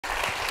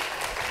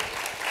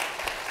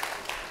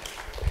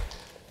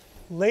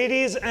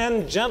Ladies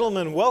and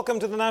gentlemen, welcome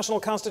to the National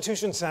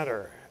Constitution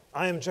Center.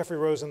 I am Jeffrey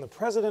Rosen, the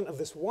president of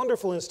this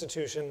wonderful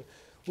institution,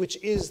 which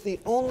is the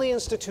only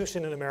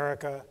institution in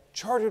America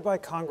chartered by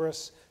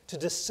Congress to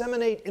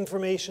disseminate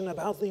information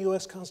about the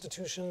U.S.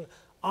 Constitution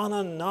on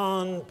a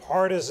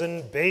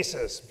non-partisan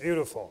basis.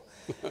 Beautiful.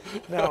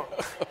 Now,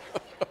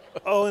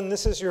 Owen,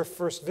 this is your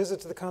first visit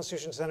to the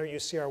Constitution Center. You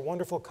see our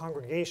wonderful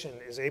congregation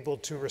is able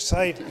to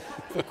recite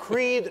the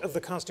creed of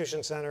the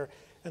Constitution Center.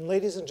 And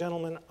ladies and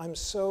gentlemen, I'm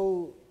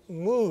so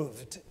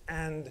moved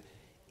and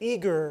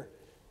eager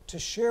to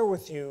share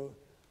with you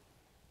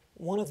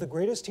one of the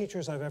greatest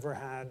teachers I've ever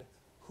had,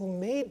 who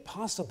made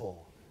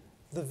possible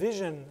the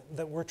vision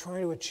that we're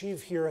trying to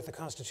achieve here at the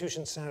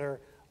Constitution Center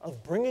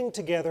of bringing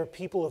together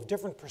people of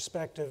different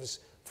perspectives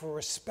for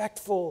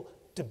respectful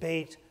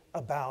debate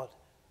about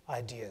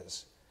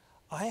ideas.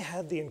 I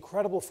had the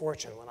incredible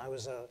fortune when I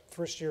was a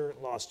first-year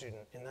law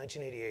student in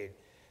 1988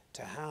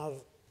 to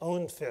have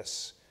Owen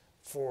Fiss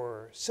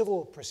for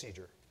civil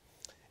procedure.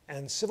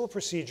 And civil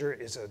procedure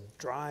is a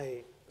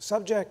dry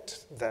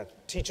subject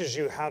that teaches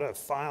you how to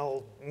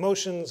file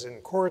motions in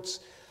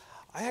courts.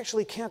 I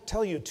actually can't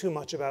tell you too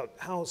much about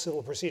how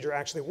civil procedure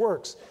actually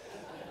works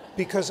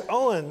because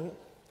Owen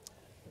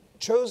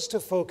chose to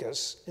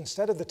focus,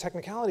 instead of the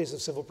technicalities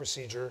of civil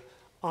procedure,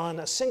 on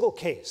a single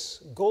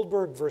case,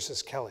 Goldberg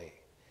versus Kelly.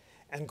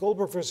 And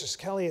Goldberg versus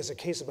Kelly is a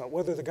case about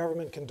whether the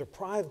government can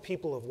deprive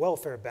people of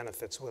welfare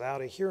benefits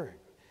without a hearing.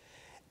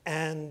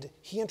 And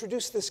he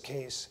introduced this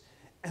case,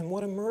 and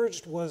what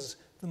emerged was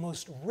the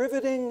most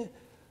riveting,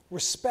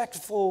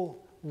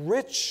 respectful,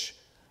 rich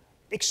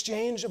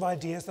exchange of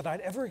ideas that I'd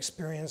ever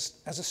experienced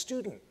as a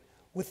student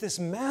with this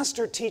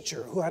master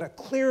teacher who had a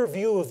clear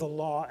view of the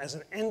law as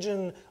an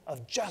engine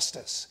of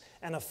justice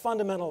and of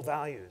fundamental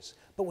values,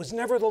 but was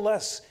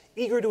nevertheless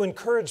eager to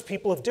encourage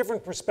people of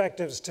different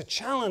perspectives to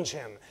challenge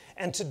him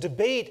and to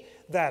debate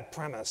that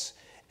premise.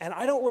 And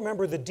I don't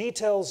remember the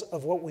details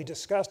of what we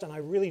discussed, and I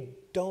really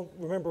don't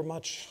remember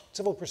much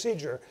civil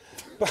procedure.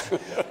 But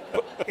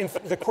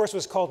the course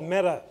was called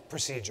Meta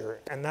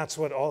Procedure, and that's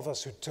what all of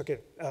us who took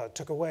it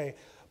took away.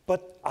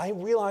 But I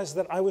realized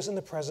that I was in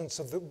the presence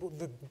of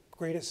the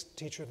greatest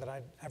teacher that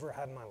I'd ever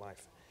had in my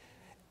life.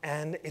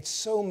 And it's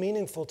so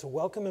meaningful to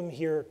welcome him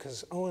here,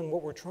 because Owen,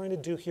 what we're trying to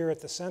do here at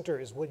the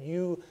center is what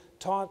you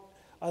taught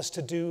us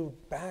to do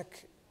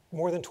back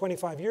more than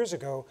 25 years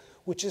ago,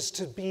 which is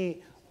to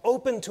be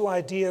open to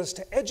ideas,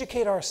 to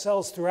educate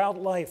ourselves throughout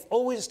life,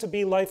 always to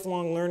be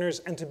lifelong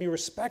learners and to be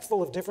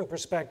respectful of different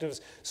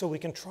perspectives so we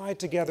can try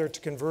together to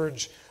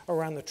converge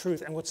around the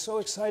truth. And what's so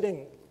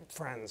exciting,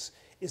 friends,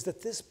 is that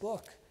this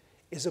book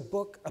is a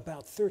book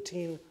about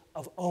 13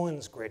 of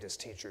Owen's greatest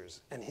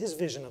teachers and his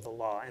vision of the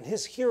law and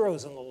his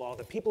heroes in the law,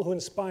 the people who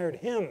inspired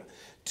him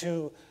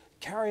to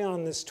carry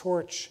on this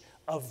torch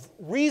of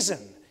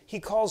reason.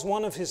 He calls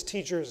one of his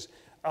teachers,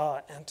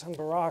 Anton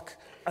Barak,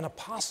 an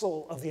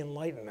apostle of the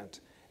Enlightenment.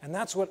 And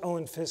that's what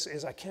Owen Fiss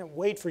is. I can't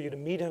wait for you to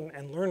meet him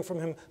and learn from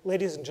him.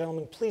 Ladies and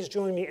gentlemen, please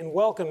join me in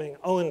welcoming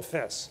Owen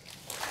Fiss.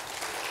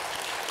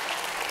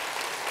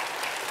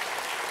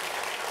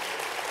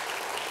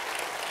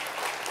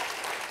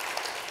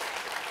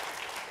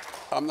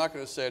 I'm not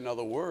going to say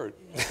another word.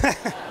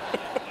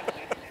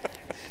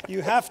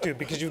 You have to,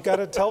 because you've got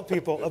to tell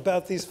people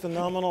about these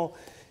phenomenal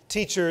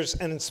teachers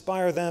and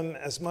inspire them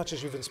as much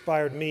as you've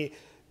inspired me.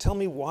 Tell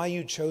me why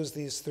you chose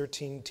these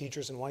 13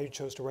 teachers and why you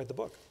chose to write the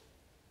book.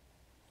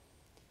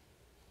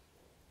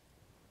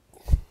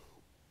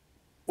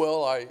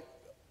 Well,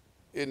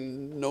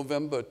 in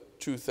November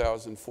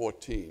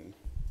 2014,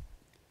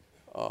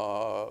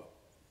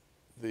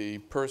 the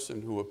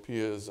person who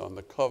appears on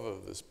the cover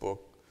of this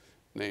book,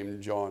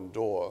 named John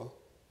Doerr,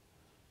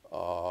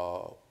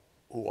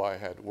 who I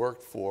had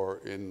worked for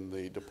in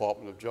the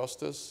Department of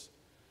Justice,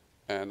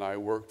 and I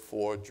worked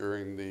for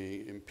during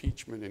the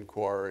impeachment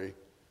inquiry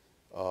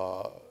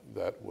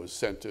that was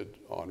centered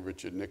on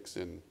Richard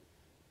Nixon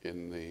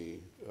in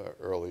the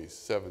early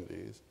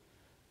 70s.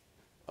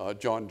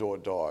 John Doerr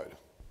died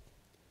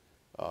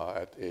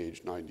at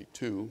age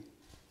 92,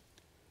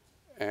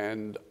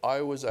 and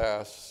I was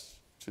asked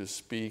to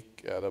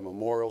speak at a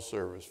memorial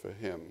service for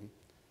him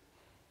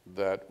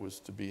that was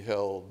to be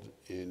held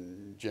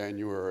in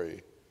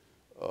January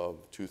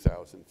of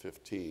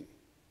 2015.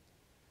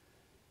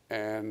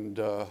 And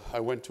I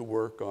went to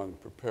work on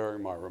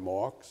preparing my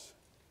remarks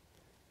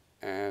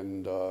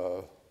and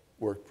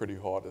worked pretty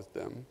hard at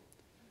them.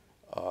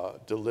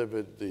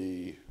 Delivered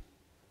the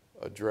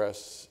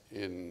address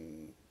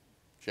in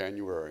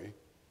January.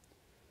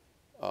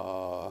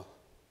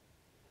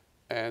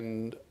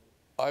 And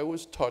I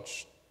was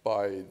touched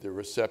by the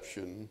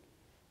reception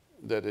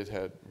that it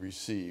had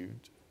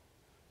received,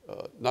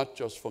 not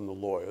just from the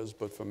lawyers,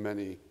 but from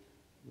many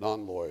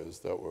non-lawyers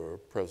that were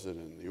present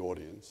in the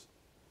audience.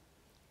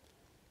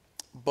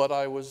 But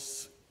I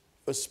was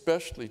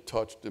especially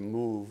touched and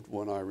moved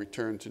when I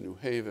returned to New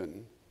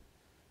Haven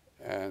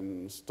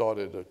and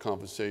started a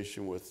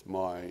conversation with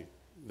my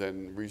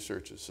then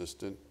research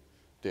assistant,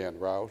 Dan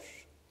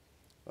Rausch,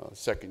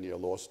 second-year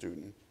law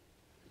student.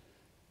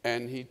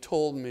 And he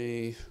told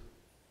me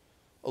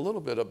a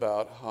little bit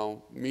about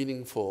how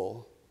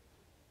meaningful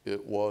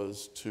it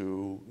was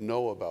to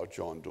know about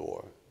John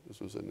Doerr. This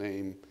was a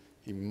name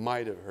he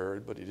might have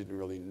heard, but he didn't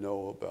really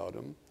know about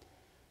him.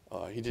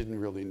 He didn't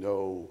really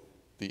know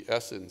the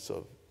essence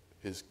of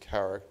his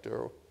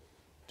character,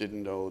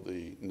 didn't know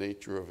the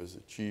nature of his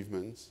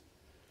achievements.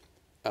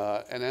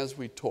 And as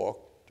we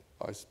talked,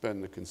 I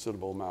spend a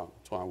considerable amount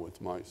of time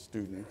with my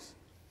students.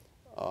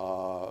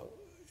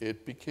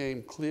 It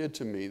became clear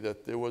to me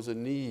that there was a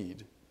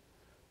need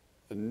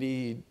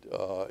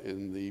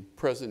in the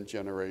present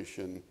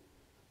generation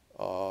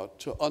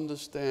to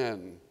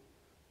understand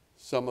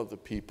some of the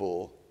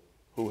people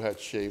who had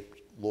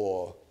shaped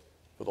law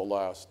for the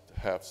last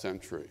half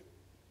century.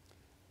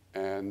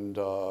 And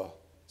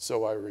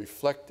so I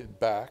reflected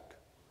back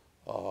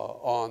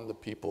on the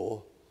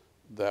people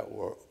that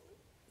were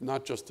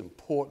not just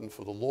important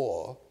for the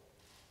law,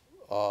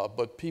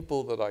 but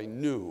people that I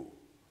knew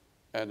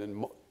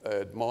and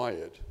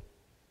admired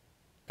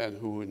and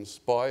who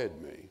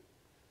inspired me,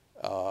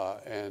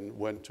 and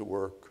went to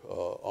work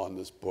on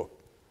this book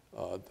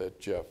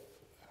that Jeff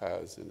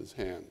has in his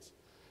hands.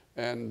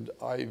 And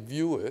I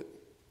view it,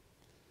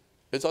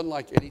 it's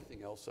unlike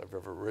anything else I've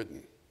ever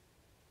written.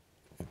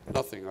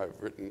 Nothing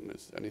I've written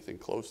is anything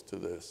close to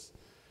this.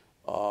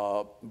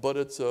 But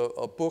it's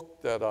a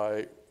book that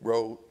I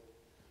wrote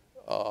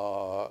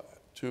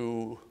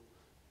to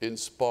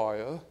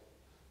inspire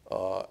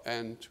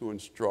and to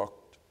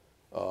instruct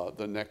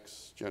the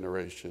next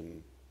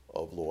generation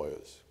of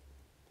lawyers.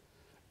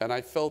 And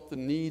I felt the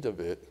need of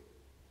it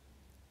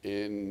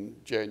in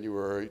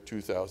January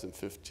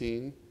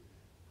 2015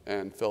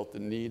 and felt the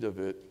need of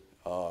it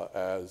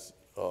as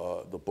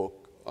the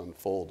book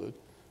unfolded,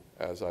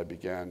 as I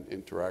began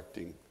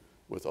interacting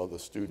with other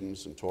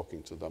students and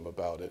talking to them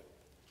about it.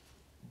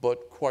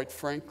 But quite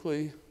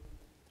frankly,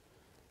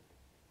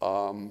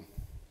 I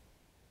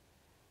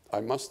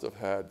must have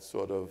had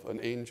sort of an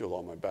angel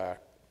on my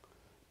back.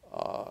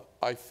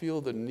 I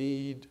feel the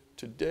need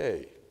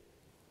today,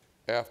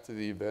 after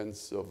the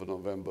events of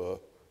November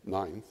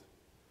 9th,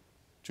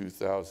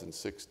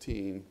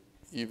 2016,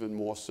 even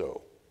more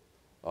so.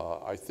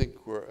 I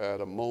think we're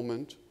at a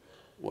moment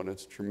when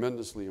it's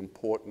tremendously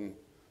important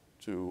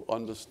to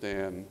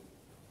understand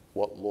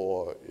what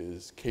law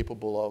is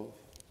capable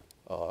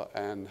of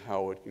and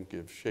how it can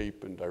give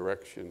shape and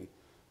direction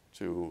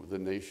to the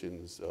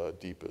nation's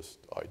deepest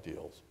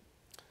ideals.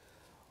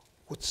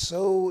 What's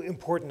so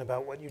important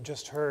about what you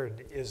just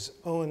heard is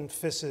Owen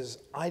Fiss's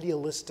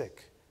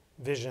idealistic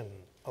vision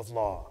of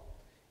law.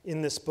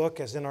 In this book,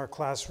 as in our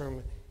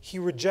classroom, he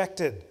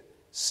rejected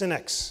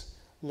cynics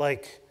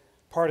like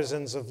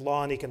partisans of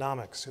law and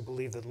economics who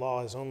believe that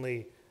law is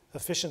only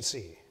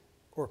efficiency,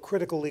 or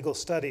critical legal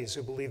studies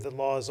who believe that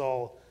law is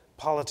all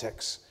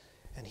politics.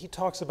 And he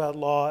talks about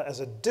law as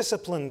a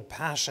disciplined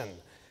passion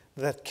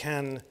that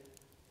can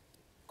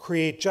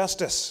create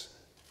justice.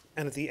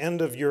 And at the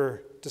end of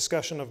your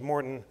discussion of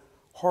Morton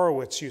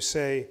Horowitz, you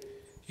say,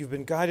 you've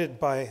been guided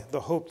by the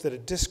hope that a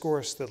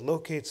discourse that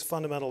locates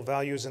fundamental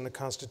values in the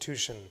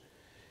Constitution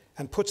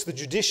and puts the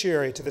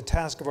judiciary to the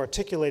task of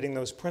articulating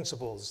those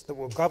principles that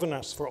will govern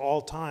us for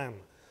all time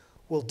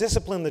will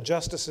discipline the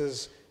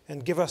justices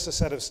and give us a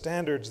set of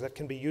standards that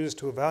can be used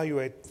to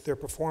evaluate their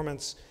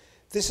performance.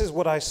 This is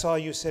what I saw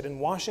you said in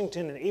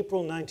Washington in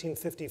April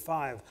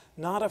 1955,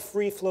 not a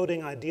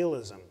free-floating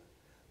idealism,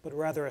 but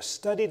rather a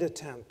studied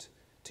attempt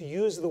to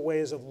use the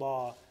ways of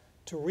law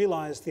to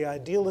realize the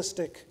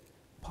idealistic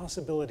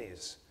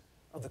possibilities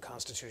of the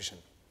Constitution.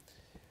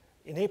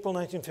 In April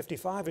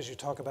 1955, as you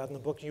talk about in the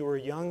book, you were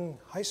a young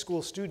high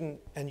school student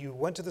and you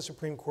went to the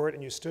Supreme Court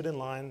and you stood in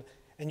line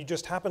and you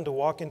just happened to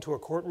walk into a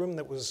courtroom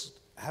that was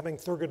having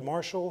Thurgood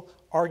Marshall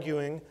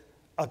arguing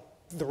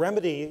the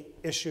remedy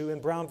issue in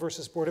Brown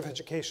versus Board of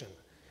Education.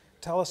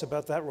 Tell us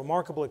about that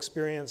remarkable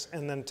experience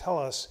and then tell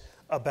us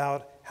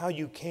about how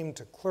you came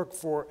to clerk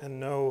for and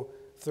know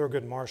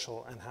Thurgood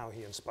Marshall and how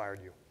he inspired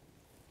you.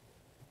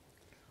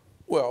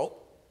 Well,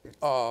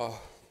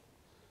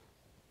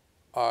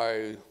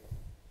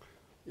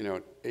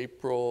 in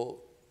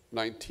April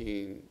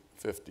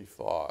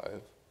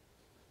 1955,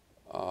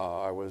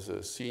 I was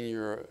a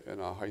senior in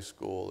a high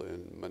school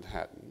in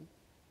Manhattan.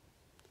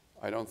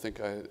 I don't think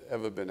I had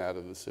ever been out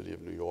of the city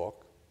of New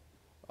York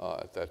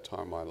at that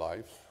time in my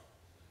life.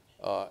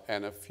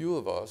 And a few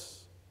of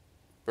us,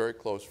 very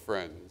close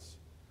friends,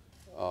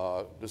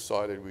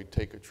 decided we'd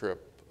take a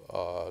trip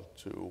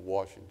to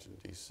Washington,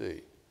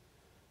 D.C.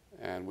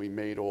 And we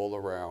made all the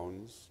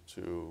rounds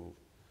to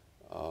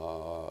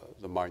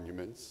the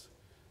monuments.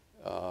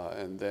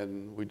 And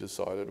then we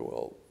decided,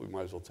 well, we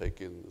might as well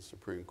take in the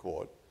Supreme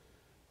Court,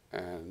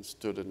 and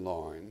stood in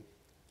line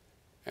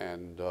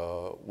and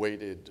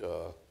waited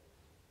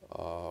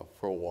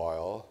for a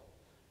while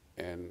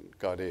and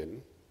got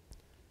in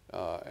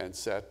and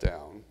sat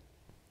down.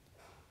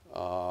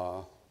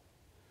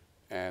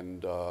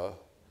 And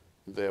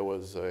there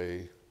was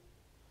a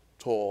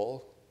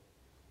tall,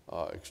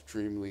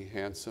 extremely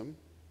handsome,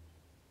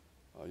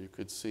 you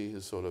could see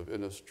his sort of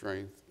inner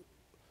strength,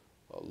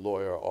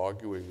 lawyer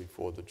arguing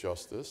before the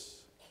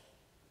justice.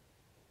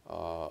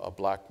 a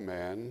black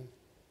man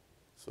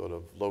sort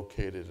of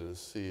located in a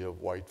sea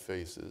of white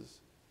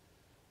faces.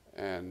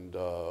 And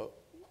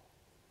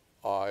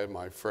I and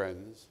my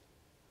friends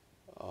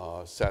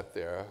sat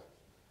there,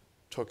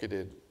 took it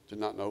in, did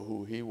not know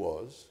who he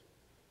was,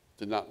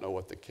 did not know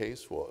what the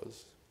case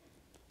was,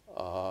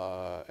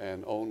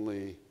 and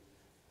only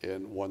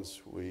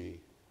once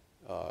we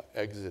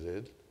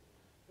exited,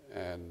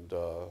 and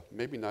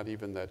maybe not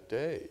even that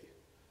day,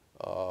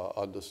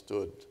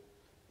 understood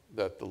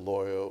that the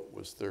lawyer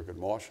was Thurgood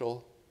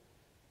Marshall,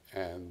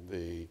 and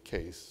the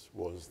case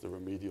was the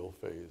remedial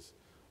phase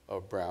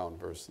of Brown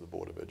versus the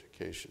Board of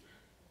Education.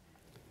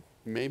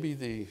 Maybe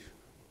the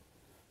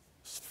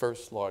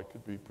first slide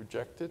could be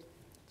projected.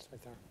 It's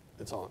right there.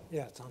 It's on.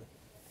 Yeah, it's on.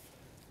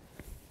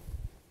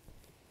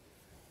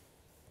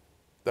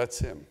 That's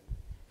him.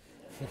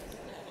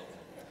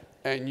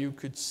 And you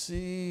could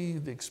see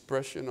the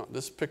expression on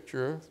this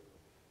picture,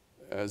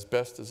 as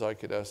best as I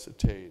could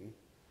ascertain,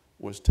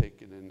 was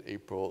taken in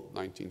April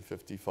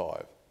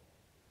 1955.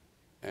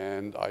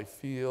 And I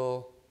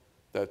feel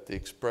that the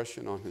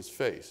expression on his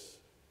face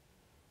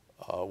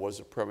was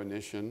a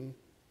premonition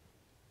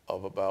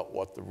of about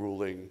what the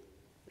ruling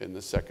in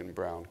the second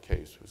Brown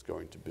case was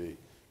going to be.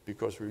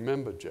 Because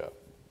remember, Jeff,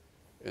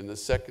 in the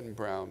second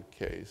Brown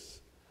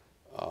case,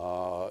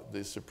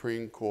 the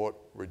Supreme Court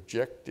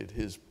rejected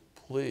his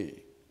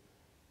plea,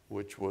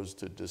 which was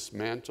to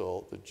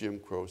dismantle the Jim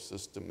Crow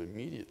system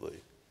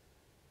immediately.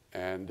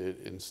 And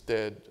it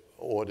instead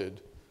ordered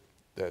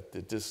that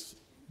the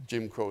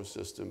Jim Crow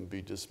system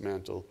be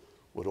dismantled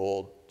with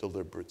all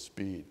deliberate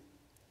speed.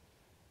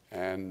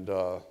 And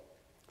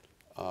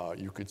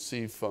you could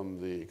see from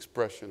the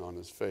expression on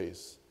his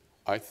face,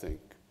 I think,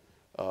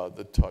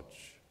 the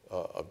touch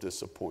of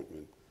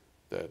disappointment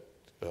that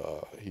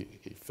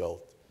he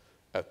felt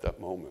at that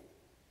moment.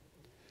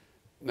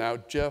 Now,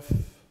 Jeff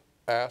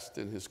asked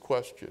in his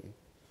question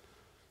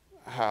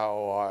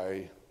how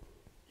I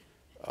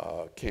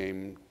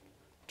came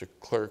to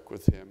clerk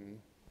with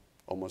him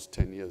almost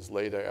 10 years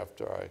later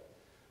after I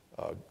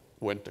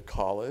went to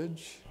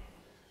college,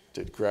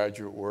 did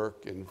graduate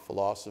work in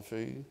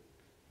philosophy,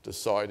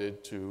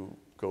 decided to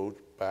go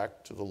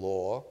back to the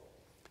law,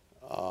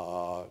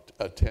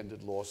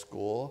 attended law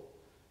school,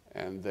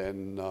 and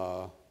then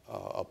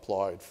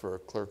applied for a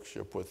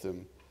clerkship with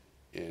him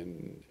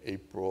in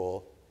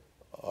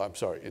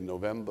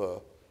November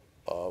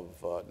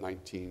of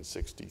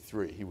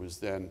 1963. He was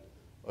then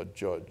a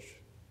judge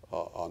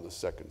on the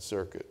Second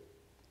Circuit.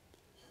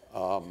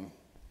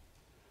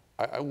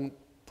 I won't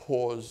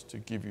pause to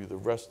give you the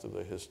rest of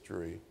the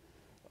history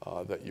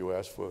that you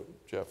asked for,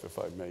 Jeff, if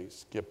I may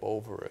skip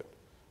over it.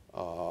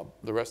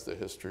 The rest of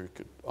the history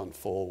could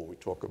unfold when we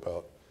talk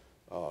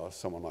about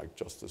someone like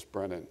Justice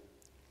Brennan.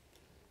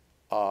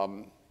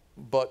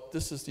 But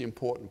this is the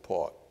important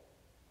part.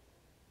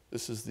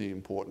 This is the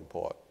important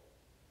part.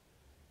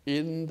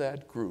 In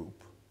that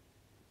group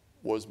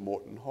was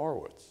Morton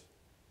Horowitz.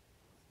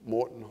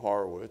 Morton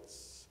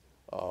Horowitz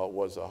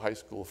was a high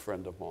school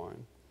friend of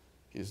mine.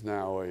 He's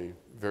now a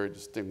very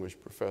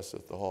distinguished professor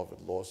at the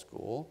Harvard Law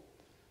School.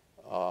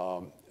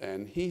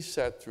 And he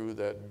sat through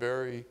that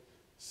very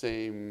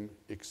same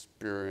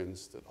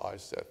experience that I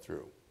sat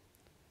through.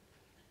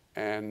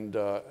 And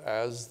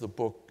as the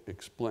book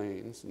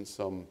explains in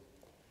some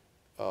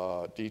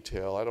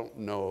detail, I don't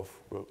know if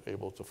we're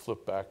able to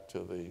flip back to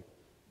the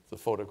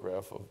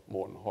photograph of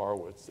Morton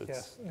Horowitz.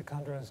 Yes,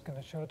 Nicandra is going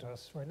to show it to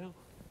us right now.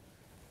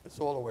 It's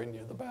all the way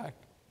near the back.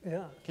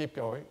 Yeah. Keep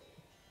going.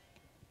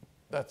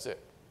 That's it.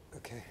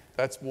 Okay.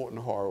 That's Morton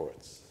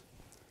Horowitz.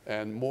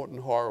 And Morton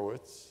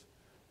Horowitz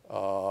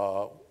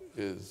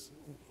was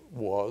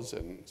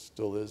and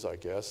still is, I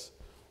guess,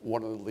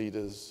 one of the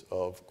leaders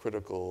of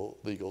critical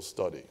legal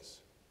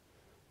studies.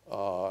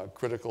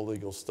 Critical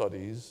legal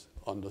studies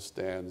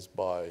understands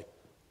by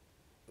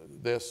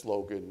their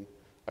slogan,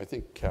 I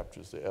think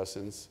captures the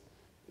essence,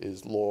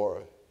 is law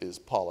is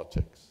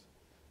politics.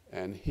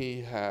 And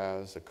he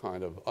has a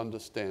kind of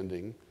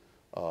understanding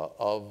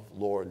of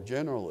law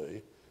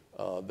generally,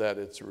 that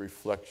it's a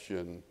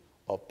reflection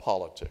of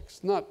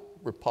politics. Not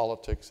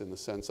politics in the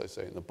sense I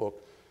say in the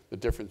book, the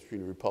difference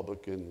between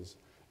Republicans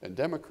and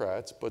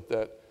Democrats, but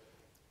that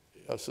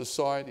a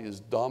society is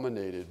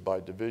dominated by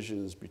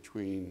divisions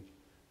between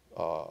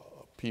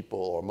people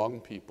or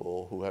among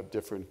people who have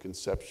different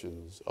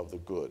conceptions of the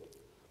good.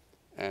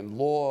 And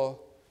law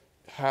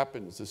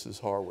happens, this is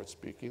Horowitz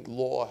speaking,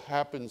 law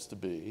happens to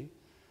be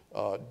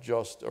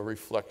just a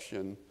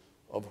reflection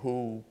of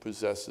who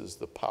possesses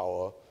the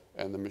power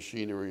and the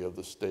machinery of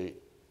the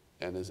state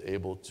and is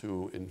able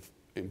to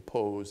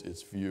impose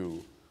its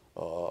view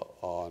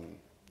on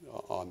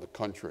the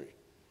country.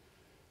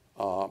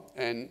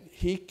 And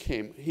he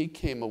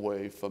came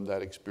away from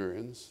that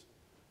experience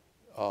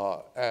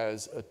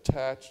as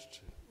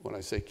attached, when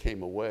I say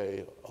came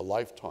away, a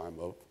lifetime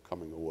of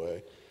coming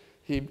away,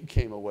 he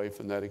came away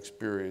from that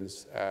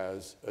experience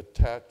as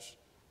attached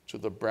to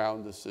the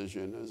Brown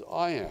decision as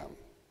I am.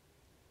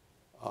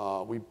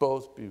 We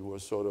both were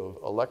sort of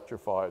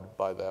electrified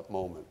by that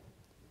moment.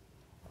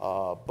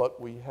 but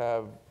we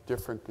have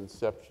different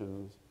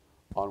conceptions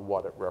on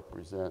what it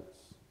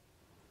represents.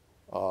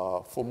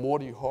 For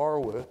Morty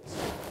Horowitz,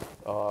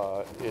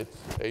 it's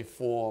a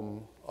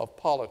form of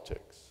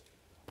politics,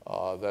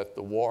 that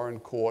the Warren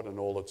Court and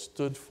all it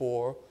stood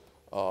for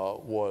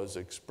was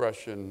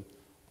expression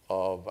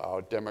of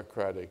our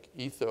democratic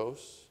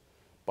ethos.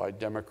 By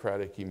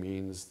democratic, he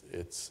means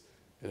it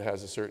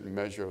has a certain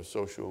measure of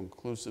social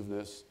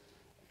inclusiveness,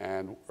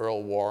 and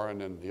Earl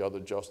Warren and the other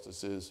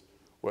justices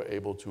were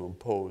able to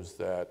impose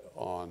that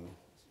on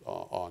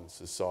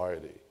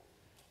society.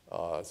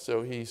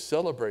 So he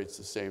celebrates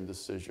the same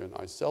decision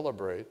I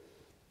celebrate,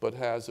 but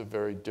has a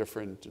very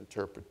different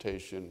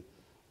interpretation.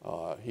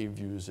 He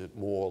views it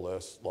more or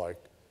less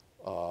like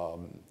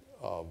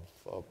of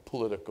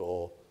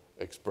political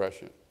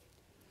expression.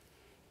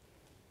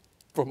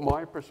 From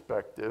my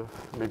perspective,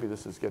 maybe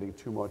this is getting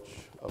too much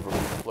of a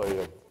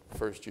replay of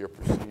first-year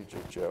procedure,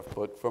 Jeff,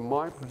 but from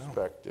my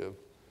perspective,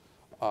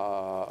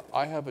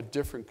 I have a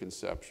different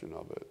conception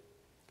of it.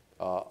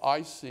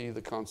 I see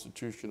the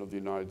Constitution of the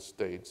United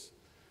States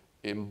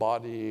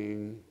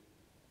embodying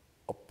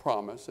a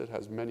promise. It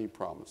has many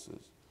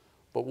promises,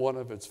 but one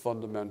of its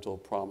fundamental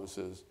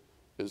promises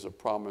is a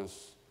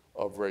promise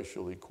of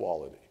racial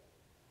equality,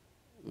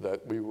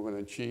 that we were going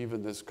to achieve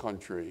in this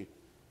country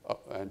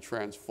and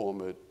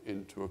transform it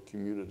into a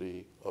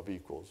community of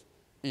equals,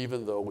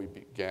 even though we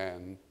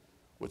began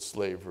with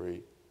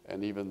slavery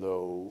and even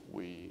though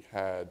we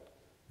had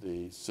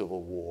the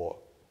Civil War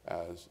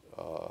as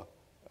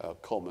a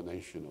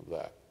culmination of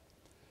that.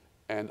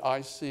 And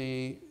I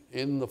see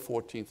in the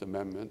 14th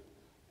Amendment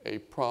a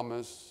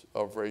promise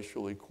of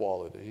racial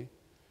equality,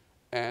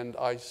 and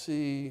I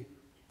see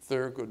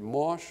Thurgood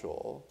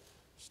Marshall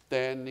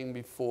standing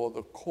before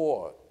the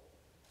court,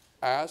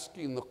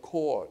 asking the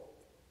court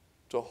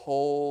to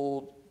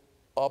hold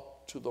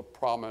up to the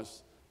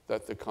promise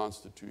that the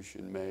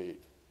Constitution made.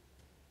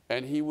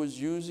 And he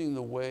was using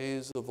the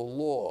ways of the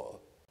law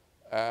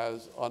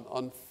as an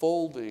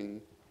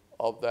unfolding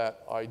of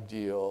that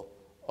ideal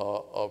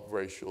of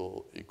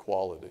racial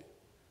equality.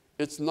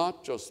 It's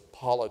not just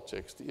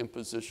politics, the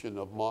imposition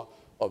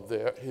of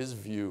his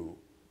view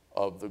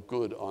of the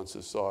good on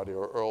society,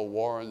 or Earl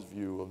Warren's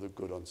view of the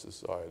good on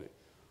society.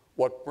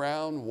 What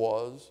Brown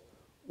was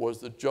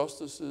the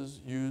justices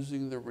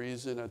using the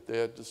reason at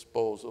their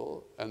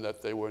disposal and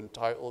that they were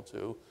entitled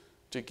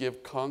to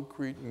give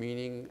concrete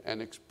meaning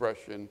and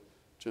expression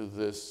to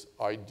this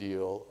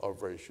ideal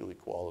of racial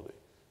equality.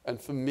 And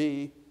for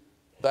me,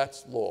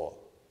 that's law.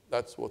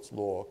 That's what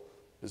law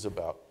is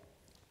about.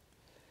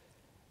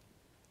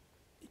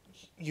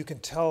 You can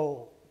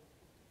tell,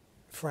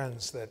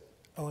 friends, that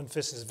Owen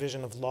Fiss's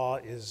vision of law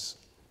is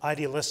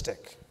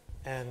idealistic,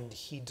 and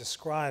he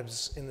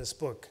describes in this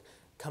book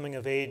coming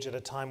of age at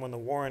a time when the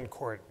Warren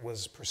Court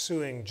was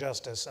pursuing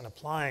justice and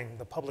applying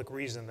the public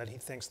reason that he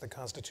thinks the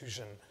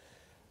Constitution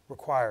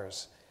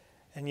requires.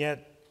 And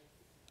yet,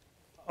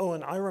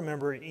 Owen, I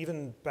remember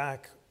even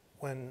back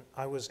when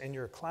I was in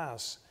your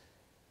class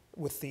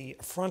with the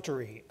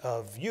effrontery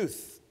of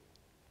youth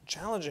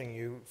challenging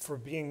you for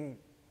being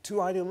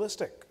too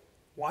idealistic.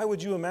 Why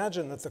would you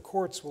imagine that the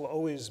courts will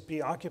always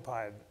be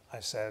occupied, I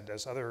said,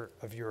 as other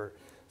of your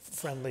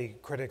friendly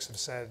critics have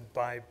said,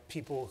 by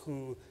people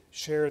who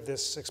share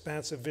this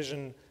expansive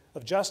vision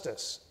of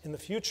justice. In the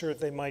future,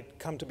 they might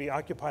come to be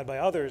occupied by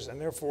others,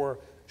 and therefore,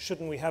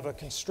 shouldn't we have a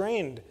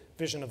constrained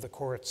vision of the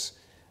courts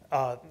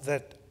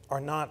that are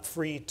not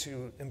free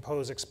to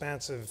impose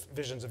expansive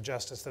visions of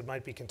justice that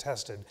might be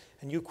contested?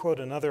 And you quote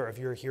another of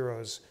your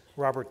heroes,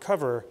 Robert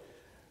Cover,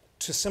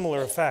 to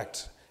similar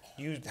effect.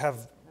 You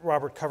have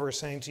Robert Cover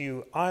saying to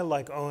you, I,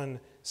 like Owen,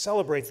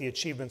 celebrate the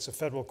achievements of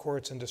federal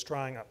courts in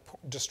destroying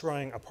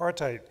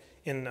apartheid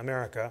in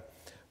America,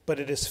 but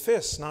it is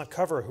Fiss, not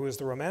Cover, who is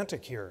the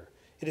romantic here.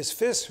 It is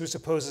Fiss who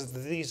supposes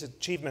that these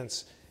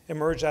achievements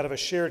emerge out of a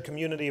shared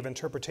community of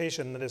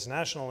interpretation that is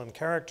national in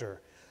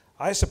character.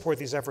 I support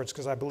these efforts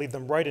because I believe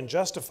them right and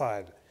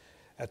justified.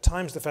 At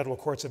times, the federal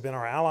courts have been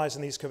our allies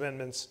in these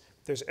commitments.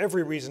 There's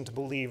every reason to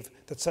believe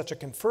that such a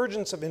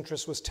convergence of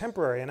interests was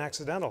temporary and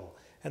accidental,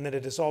 and that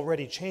it is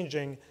already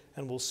changing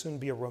and will soon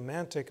be a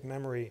romantic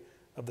memory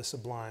of the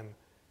sublime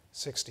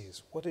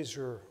 60s. What is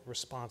your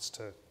response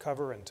to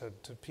Cover and to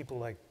people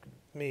like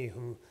me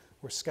who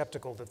were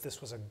skeptical that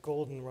this was a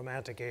golden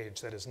romantic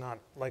age that is not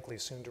likely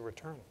soon to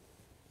return?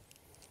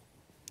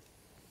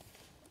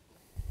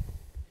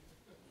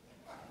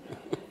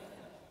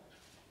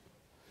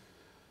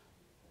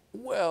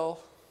 Well,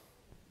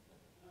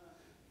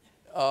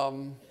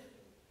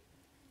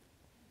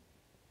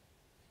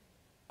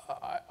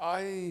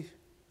 I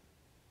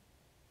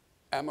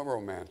am a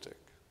romantic.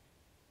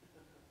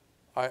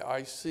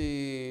 I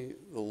see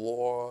the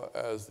law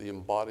as the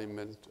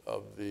embodiment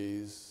of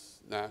these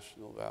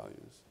national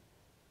values.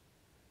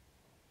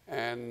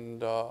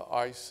 And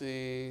I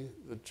see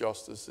the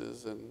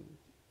justices and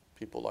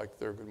people like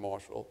Thurgood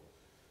Marshall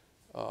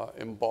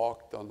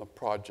embarked on the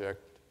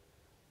project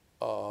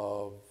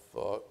of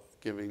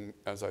giving,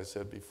 as I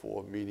said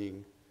before,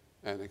 meaning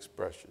and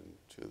expression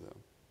to them.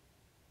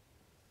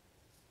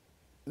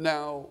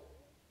 Now,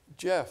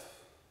 Jeff,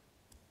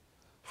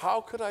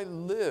 how could I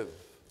live?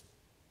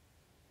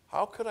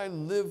 How could I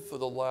live for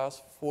the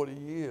last 40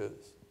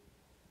 years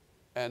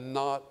and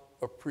not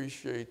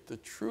appreciate the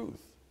truth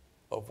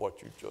of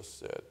what you just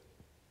said?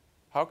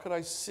 How could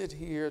I sit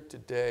here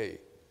today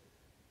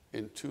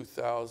in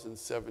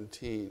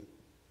 2017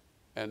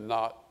 and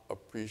not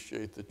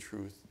appreciate the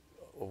truth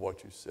of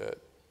what you said?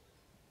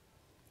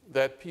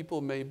 That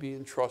people may be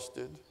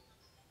entrusted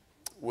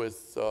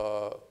with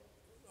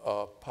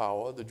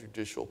power, the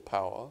judicial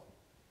power,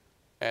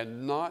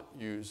 and not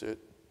use it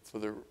for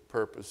the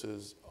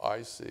purposes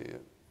I see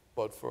it,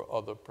 but for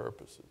other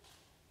purposes.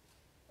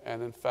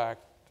 And in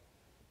fact,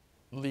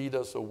 lead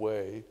us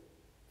away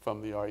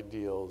from the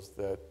ideals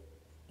that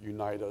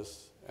unite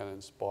us and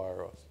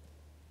inspire us.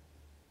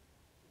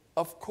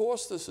 Of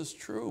course this is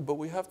true, but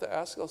we have to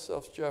ask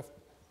ourselves, Jeff,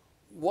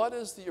 what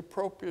is the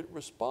appropriate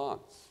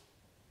response?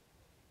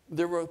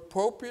 The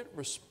appropriate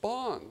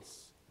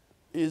response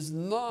is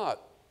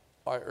not,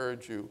 I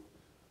urge you,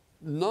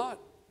 not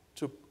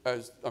to,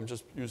 as I'm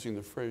just using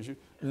the phrase,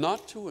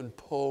 not to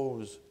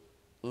impose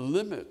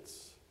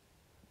limits,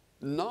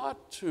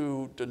 not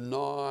to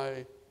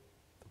deny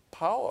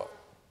power.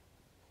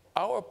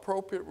 Our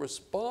appropriate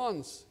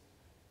response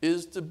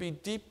is to be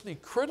deeply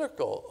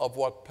critical of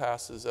what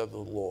passes as the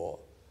law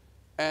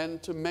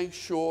and to make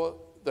sure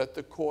that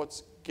the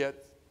courts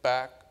get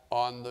back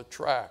on the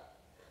track.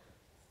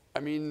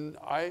 I mean,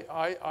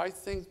 I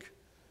think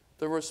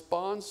the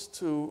response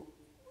to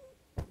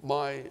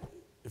my,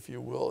 if you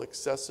will,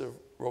 excessive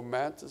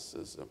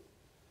romanticism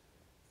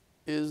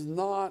is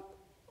not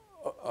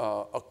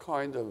a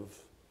kind of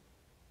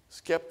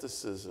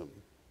skepticism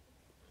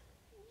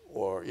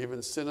or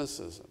even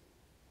cynicism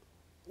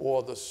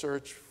or the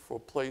search for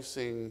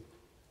placing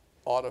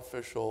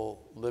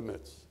artificial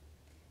limits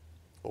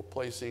or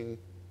placing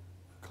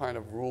kind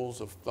of rules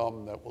of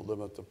thumb that will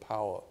limit the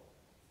power.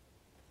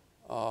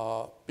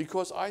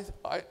 Because I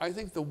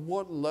think the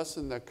one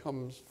lesson that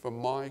comes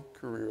from my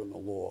career in the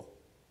law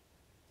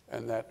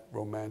and that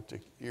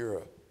romantic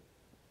era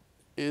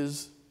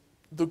is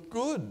the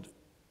good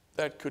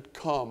that could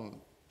come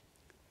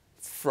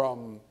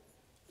from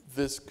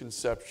this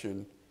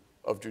conception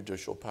of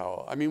judicial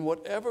power. I mean,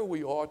 whatever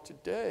we are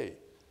today,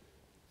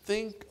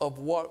 think of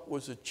what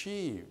was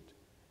achieved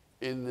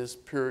in this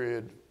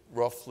period,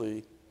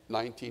 roughly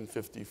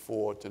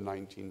 1954 to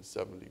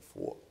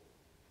 1974.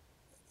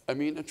 I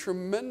mean, a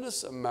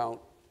tremendous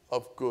amount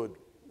of good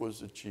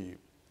was achieved,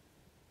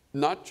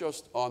 not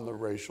just on the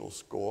racial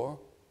score,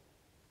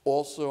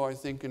 also I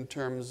think in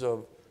terms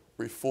of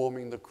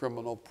reforming the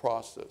criminal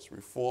process,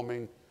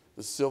 reforming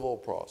the civil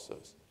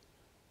process.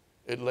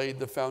 It laid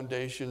the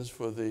foundations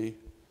for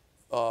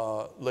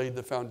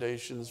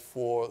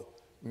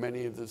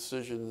many of the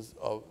decisions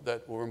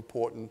that were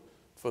important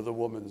for the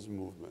women's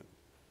movement.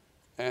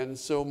 And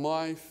so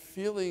my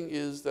feeling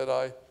is that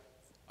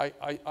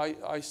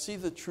I see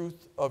the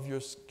truth of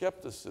your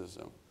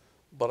skepticism,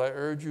 but I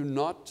urge you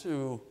not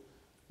to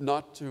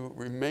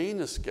remain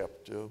a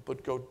skeptic,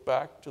 but go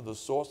back to the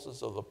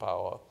sources of the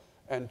power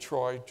and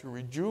try to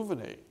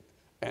rejuvenate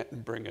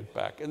and bring it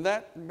back. And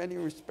that, in many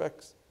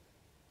respects,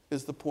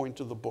 is the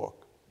point of the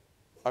book.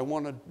 I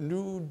want a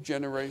new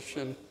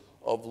generation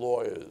of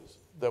lawyers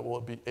that will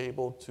be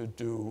able to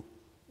do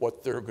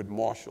what Thurgood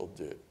Marshall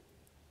did,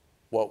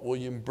 what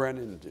William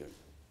Brennan did,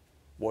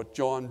 what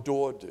John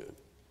Doerr did,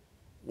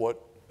 what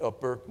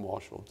Burke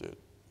Marshall did.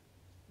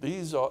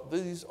 This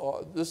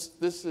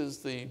is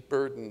the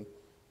burden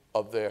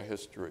of their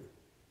history.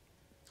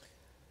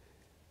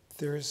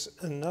 There's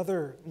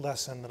another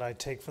lesson that I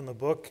take from the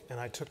book and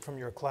I took from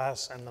your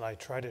class and that I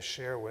try to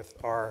share with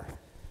our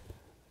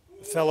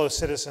fellow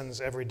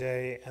citizens every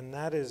day, and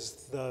that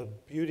is the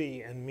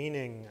beauty and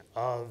meaning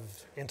of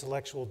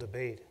intellectual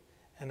debate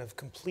and of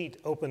complete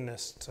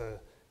openness to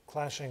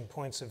clashing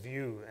points of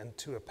view and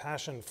to a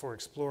passion for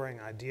exploring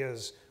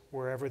ideas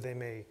wherever they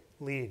may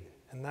lead.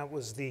 And that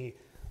was the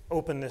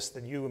openness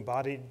that you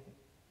embodied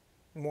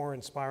more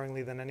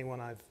inspiringly than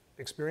anyone I've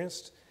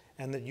experienced,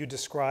 and that you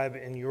describe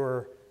in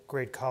your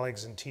great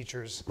colleagues and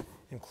teachers,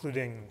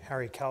 including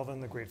Harry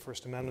Calvin, the great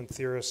First Amendment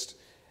theorist,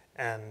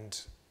 and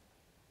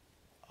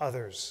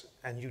others.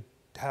 And you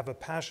have a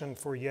passion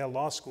for Yale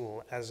Law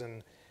School as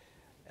an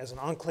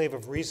enclave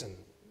of reason,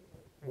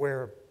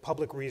 where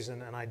public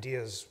reason and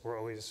ideas were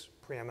always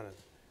preeminent.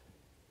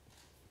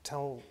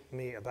 Tell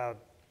me about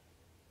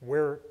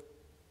where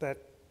that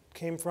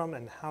came from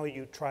and how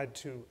you tried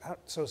to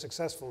so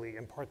successfully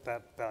impart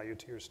that value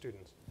to your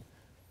students.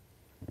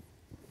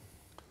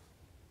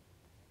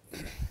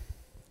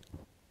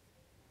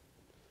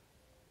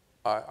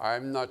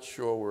 I'm not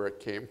sure where it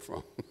came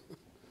from,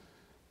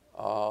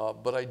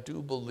 but I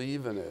do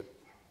believe in it,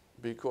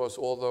 because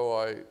although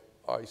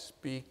I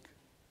speak,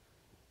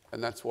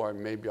 and that's why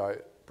maybe I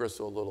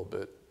bristle a little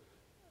bit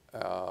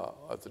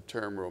at the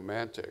term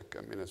romantic.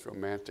 I mean, it's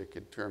romantic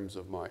in terms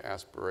of my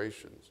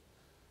aspirations.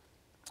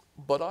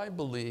 But I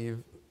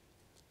believe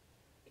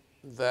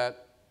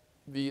that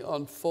the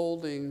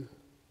unfolding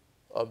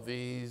of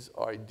these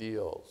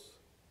ideals,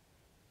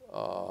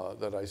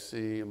 that I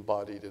see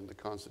embodied in the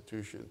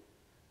Constitution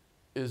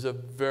is a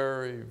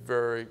very,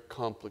 very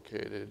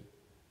complicated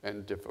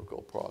and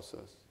difficult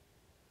process.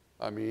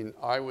 I mean,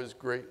 I was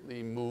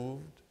greatly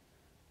moved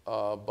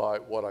by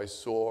what I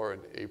saw in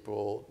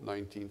April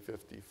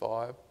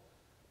 1955,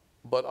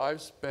 but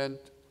I've spent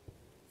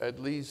at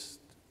least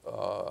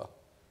a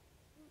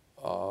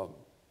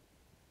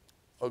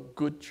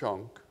good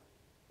chunk,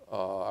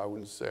 I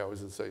wouldn't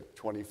say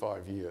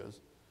 25 years,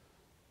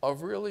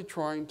 of really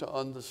trying to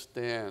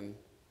understand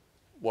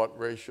what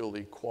racial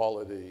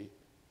equality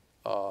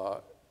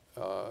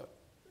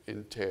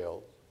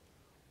entails.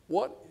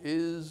 What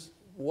is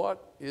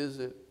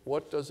it,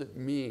 what does it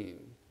mean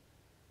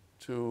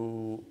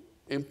to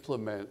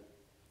implement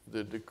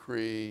the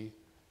decree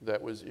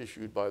that was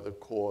issued by the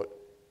court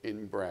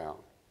in Brown?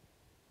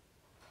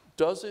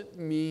 Does it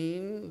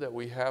mean that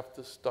we have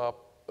to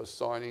stop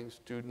assigning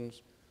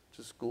students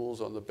to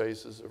schools on the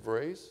basis of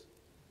race?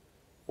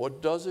 Or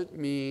does it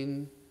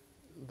mean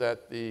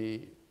that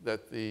the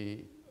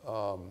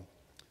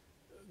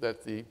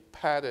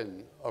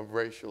pattern of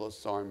racial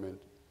assignment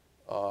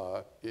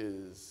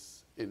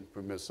is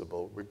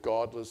impermissible,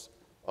 regardless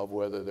of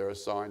whether they're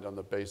assigned on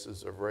the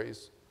basis of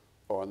race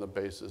or on the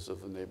basis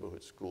of the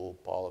neighborhood school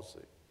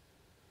policy?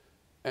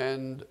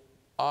 And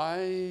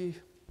I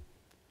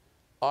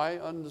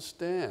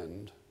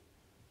understand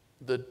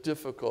the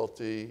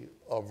difficulty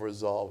of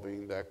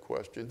resolving that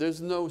question.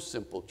 There's no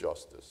simple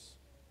justice.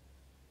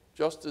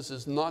 Justice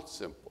is not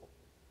simple.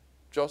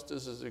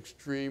 Justice is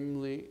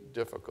extremely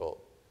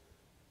difficult.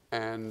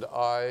 And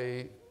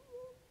I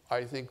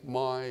think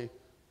my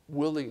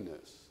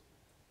willingness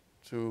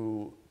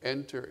to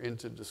enter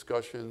into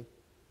discussion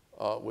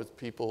with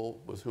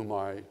people with whom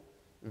I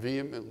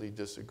vehemently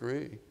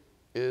disagree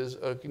is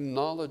an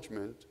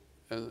acknowledgement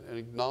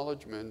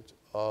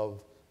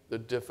of the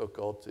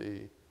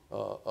difficulty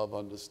of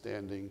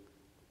understanding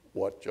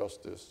what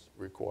justice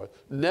requires.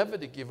 Never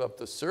to give up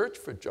the search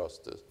for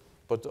justice,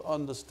 but to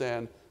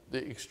understand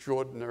the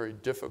extraordinary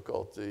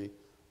difficulty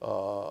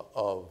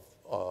of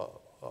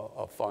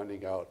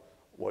finding out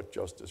what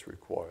justice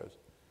requires.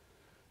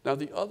 Now,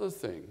 the other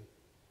thing,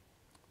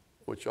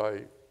 which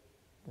I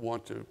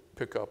want to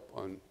pick up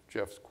on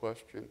Jeff's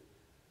question,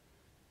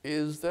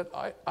 is that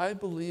I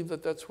believe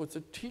that that's what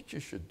the teacher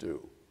should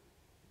do.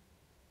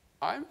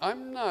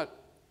 I'm not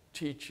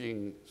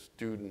teaching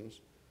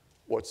students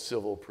what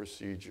civil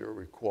procedure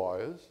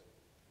requires.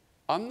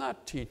 I'm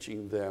not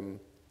teaching them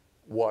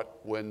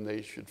when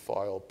they should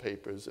file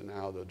papers and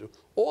how they'll do.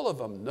 All of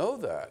them know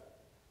that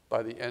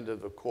by the end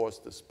of the course,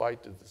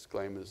 despite the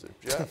disclaimers of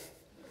Jeff.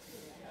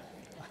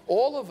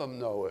 All of them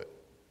know it.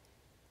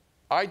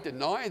 I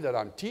deny that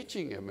I'm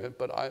teaching him it,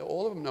 but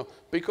all of them know,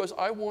 because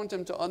I want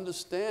them to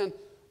understand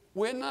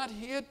we're not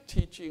here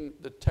teaching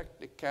the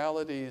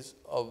technicalities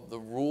of the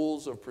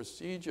rules of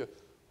procedure.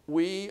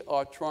 We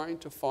are trying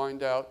to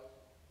find out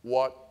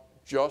what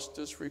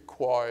justice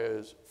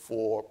requires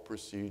for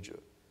procedure.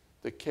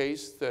 The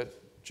case that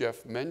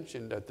Jeff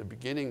mentioned at the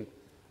beginning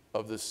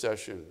of this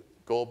session,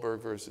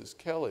 Goldberg versus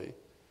Kelly,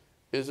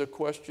 is a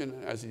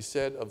question, as he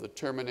said, of the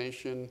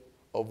termination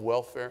of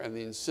welfare and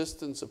the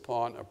insistence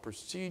upon a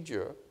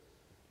procedure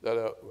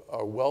that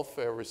our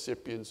welfare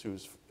recipients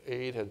whose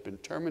aid had been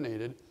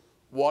terminated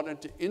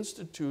wanted to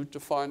institute to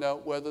find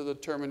out whether the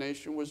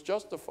termination was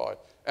justified.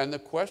 And the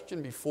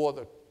question before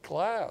the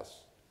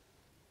class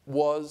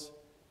was,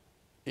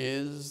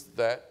 is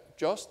that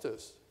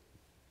justice?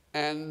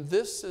 And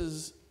this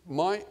is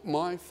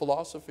my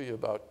philosophy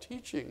about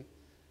teaching,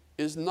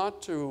 is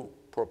not to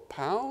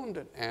propound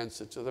an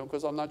answer to them,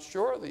 because I'm not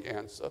sure of the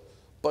answer,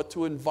 but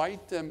to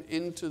invite them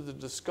into the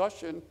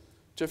discussion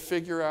to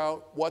figure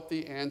out what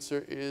the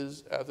answer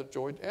is at the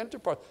joint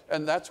enterprise.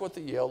 And that's what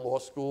the Yale Law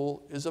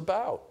School is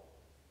about.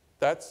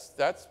 That's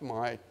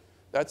my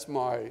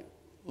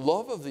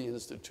love of the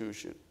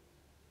institution.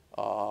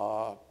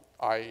 I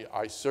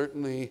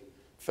certainly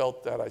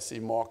felt that. I see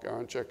Mark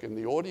Aronchik in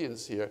the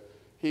audience here.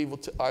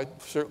 I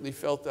certainly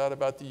felt that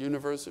about the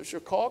University of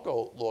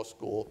Chicago Law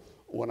School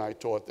when I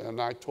taught there,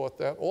 and I taught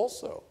that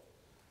also.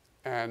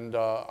 And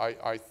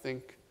I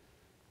think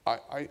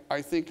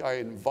I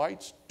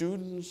invite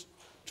students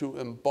to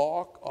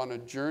embark on a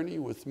journey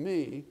with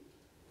me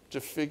to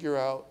figure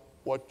out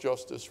what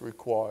justice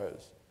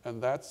requires.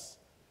 And that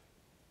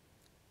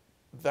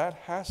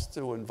has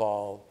to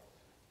involve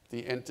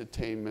the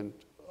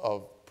entertainment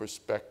of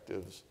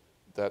perspectives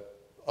that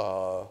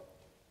of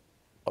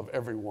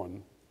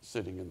everyone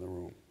sitting in the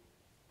room.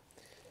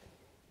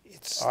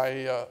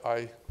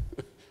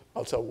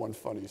 I'll tell one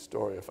funny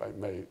story, if I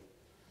may.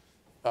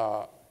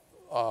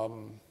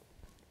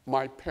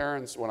 My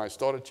parents, when I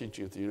started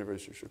teaching at the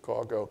University of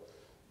Chicago,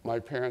 my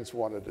parents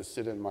wanted to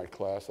sit in my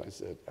class. I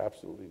said,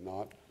 absolutely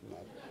not.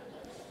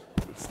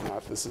 It's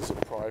not. This is a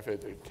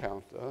private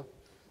encounter.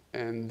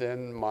 And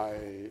then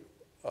my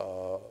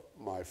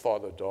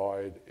father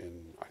died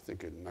I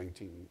think in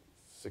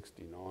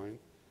 1969.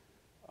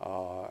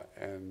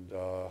 And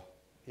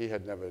he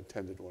had never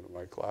attended one of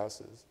my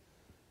classes.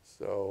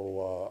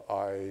 So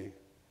I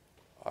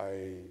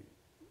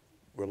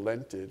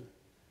relented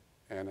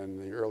And in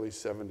the early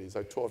 70s,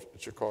 I taught in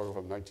Chicago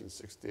from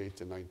 1968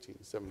 to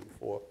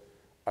 1974.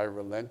 I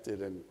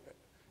relented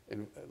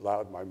and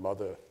allowed my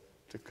mother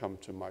to come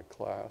to my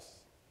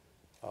class.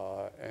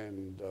 My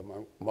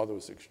mother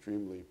was an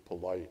extremely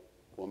polite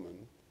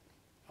woman.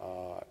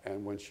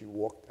 And when she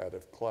walked out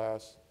of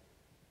class,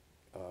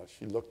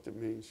 she looked at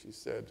me and she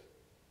said,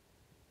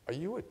 "Are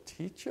you a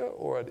teacher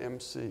or an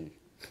MC?"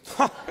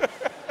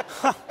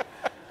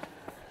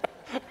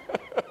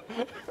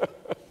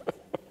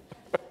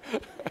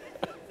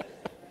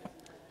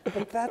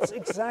 But that's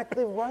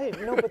exactly right.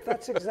 No, but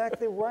that's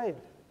exactly right.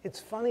 It's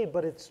funny,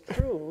 but it's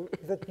true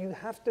that you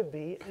have to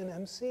be an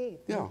MC.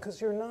 Yeah.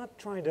 Because you're not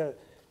trying to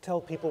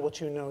tell people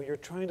what you know. You're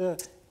trying to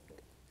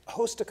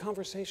host a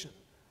conversation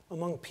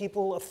among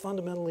people of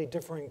fundamentally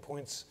differing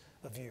points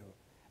of view.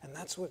 And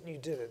that's what you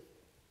did at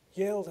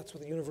Yale. That's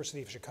what the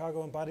University of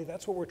Chicago embodied.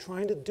 That's what we're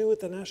trying to do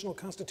at the National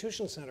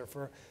Constitution Center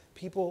for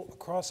people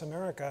across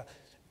America.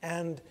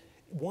 And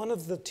one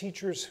of the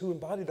teachers who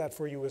embodied that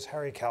for you was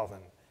Harry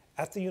Calvin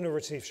at the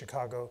University of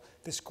Chicago,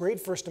 this great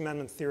First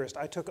Amendment theorist.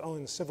 I took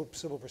Owen's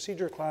civil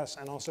procedure class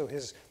and also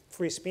his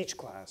free speech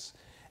class.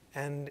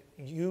 And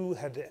you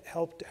had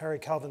helped Harry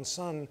Calvin's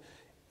son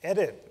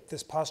edit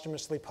this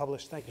posthumously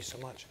published, thank you so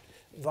much,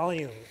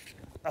 volume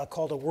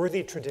called A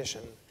Worthy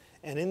Tradition.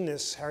 And in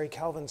this, Harry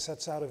Calvin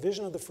sets out a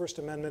vision of the First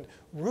Amendment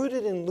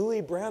rooted in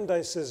Louis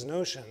Brandeis's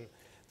notion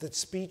that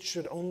speech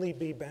should only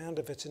be banned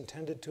if it's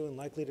intended to and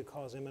likely to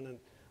cause imminent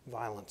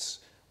violence,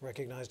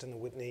 recognized in the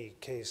Whitney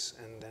case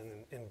and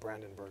then in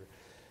Brandenburg.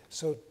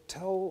 So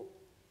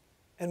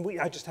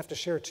I just have to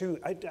share too,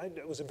 I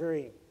was a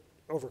very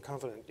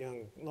overconfident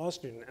young law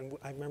student, and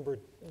I remember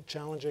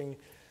challenging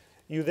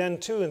you then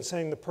too and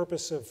saying the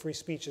purpose of free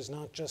speech is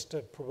not just to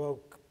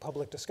provoke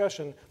public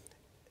discussion.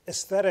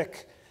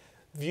 Aesthetic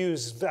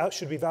views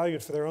should be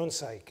valued for their own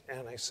sake,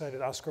 and I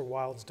cited Oscar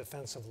Wilde's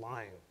defense of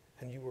lying,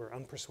 and you were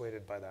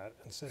unpersuaded by that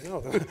and said, no,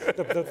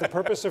 the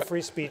purpose of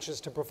free speech is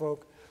to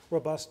provoke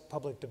robust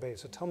public debate.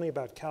 So tell me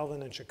about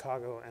Calvin in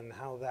Chicago and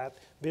how that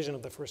vision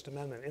of the First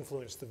Amendment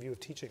influenced the view of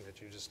teaching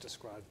that you just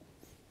described.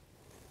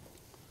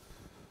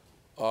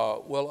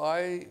 Well,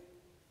 I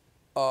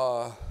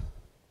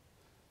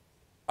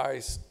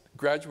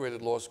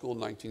graduated law school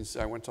in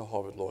I went to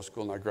Harvard Law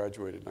School and I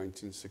graduated in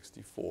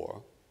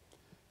 1964.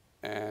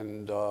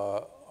 And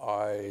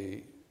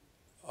I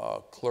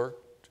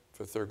clerked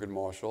for Thurgood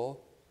Marshall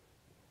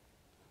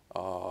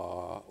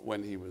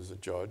when he was a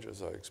judge,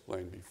 as I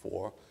explained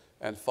before.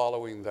 And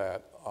following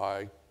that,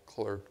 I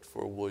clerked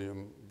for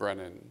William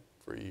Brennan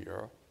for a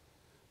year.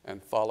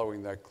 And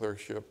following that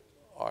clerkship,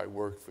 I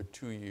worked for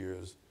 2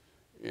 years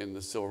in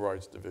the Civil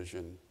Rights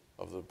Division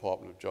of the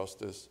Department of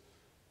Justice,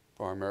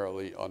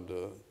 primarily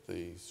under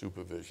the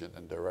supervision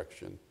and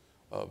direction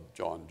of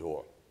John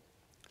Doerr.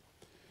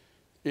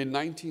 In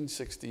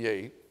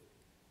 1968,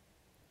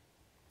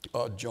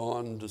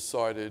 John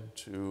decided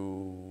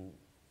to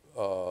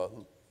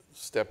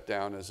step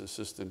down as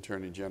Assistant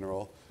Attorney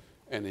General,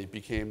 and he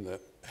became the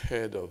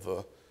head of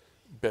the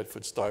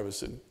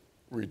Bedford-Stuyvesant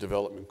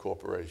Redevelopment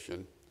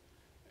Corporation.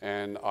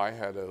 And I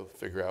had to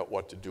figure out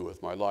what to do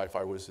with my life.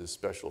 I was his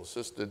special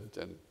assistant,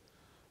 and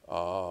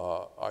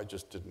I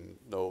just didn't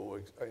know.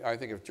 I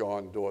think if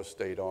John Doerr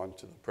stayed on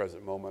to the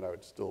present moment, I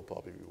would still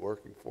probably be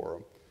working for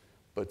him.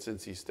 But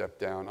since he stepped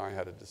down, I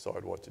had to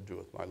decide what to do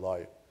with my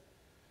life.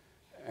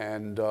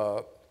 And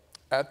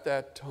at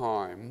that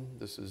time,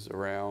 this is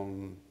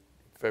around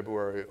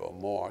February or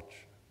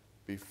March,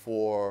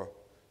 before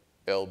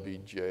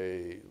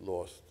LBJ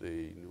lost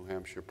the New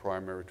Hampshire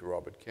primary to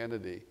Robert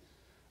Kennedy,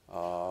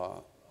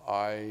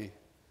 I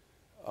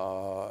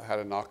had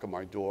a knock on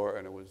my door,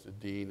 and it was the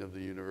dean of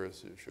the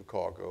University of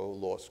Chicago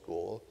Law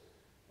School.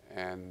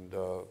 And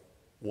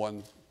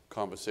one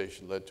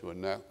conversation led to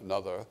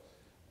another.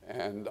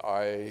 And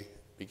I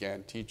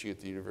began teaching at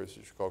the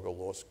University of Chicago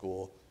Law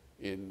School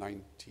in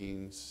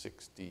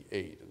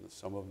 1968, in the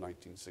summer of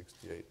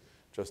 1968,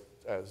 just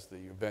as the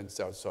events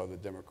outside the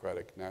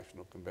Democratic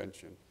National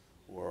Convention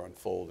were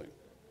unfolding.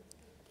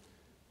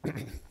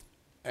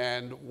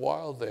 And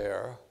while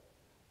there,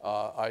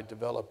 I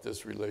developed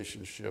this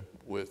relationship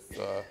with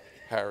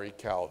Harry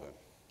Calvin.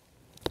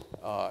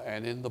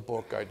 And in the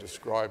book, I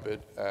describe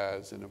it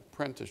as an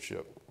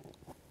apprenticeship.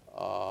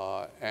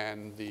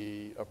 And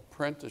the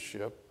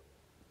apprenticeship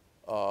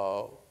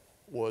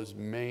was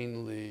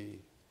mainly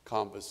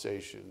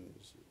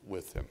conversations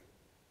with him.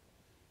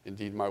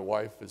 Indeed, my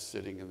wife is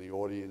sitting in the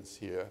audience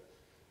here,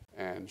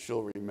 and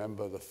she'll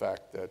remember the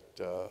fact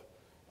that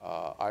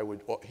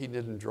he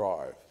didn't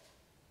drive,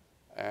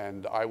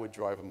 and I would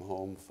drive him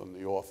home from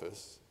the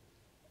office,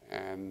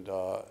 and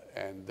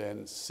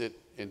then sit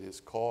in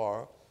his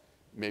car,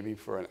 maybe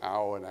for an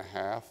hour and a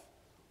half,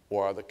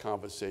 while the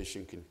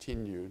conversation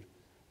continued,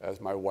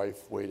 as my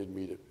wife waited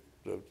me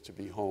to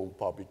be home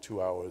probably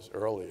 2 hours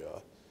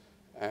earlier.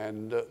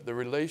 And the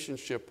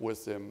relationship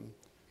with him,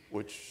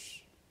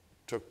 which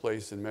took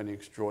place in many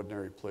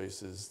extraordinary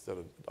places that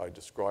I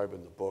describe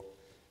in the book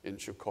in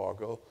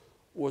Chicago,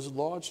 was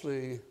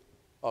largely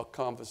a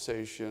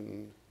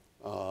conversation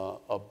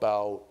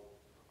about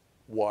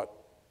what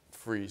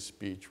free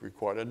speech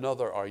required,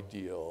 another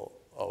ideal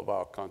of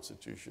our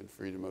Constitution,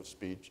 freedom of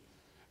speech.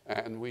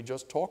 And we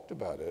just talked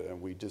about it,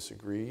 and we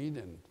disagreed,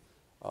 and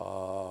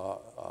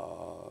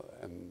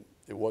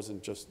it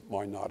wasn't just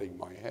my nodding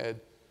my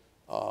head,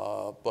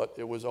 but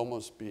it was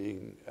almost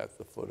being at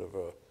the foot of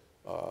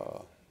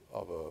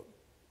a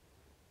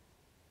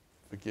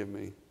forgive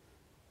me,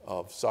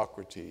 of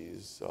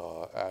Socrates,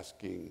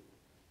 asking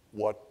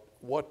what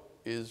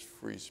is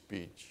free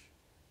speech?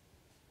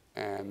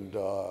 And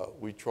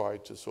we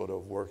tried to sort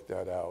of work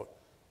that out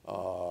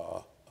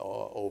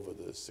over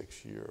the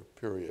 6-year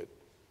period.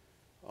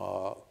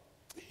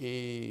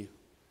 He,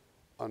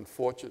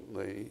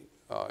 unfortunately,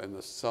 in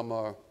the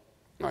summer,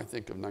 I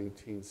think of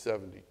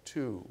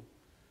 1972,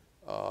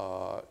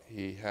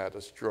 he had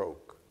a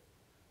stroke,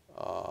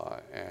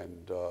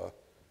 and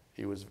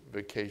he was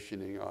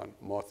vacationing on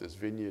Martha's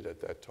Vineyard at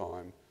that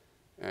time,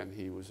 and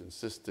he was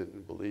insistent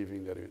in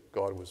believing that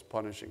God was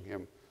punishing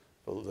him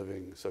for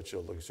living such a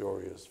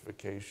luxurious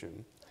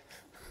vacation.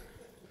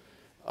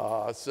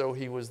 So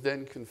he was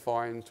then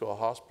confined to a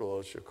hospital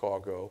in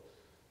Chicago,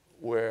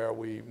 where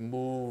we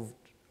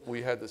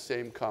had the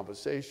same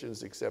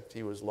conversations, except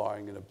he was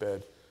lying in a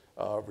bed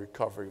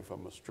recovering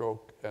from a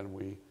stroke,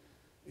 and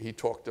he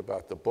talked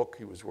about the book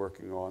he was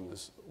working on,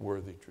 This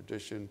Worthy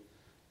Tradition,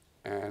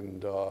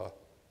 and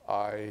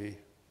I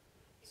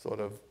sort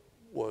of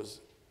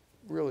was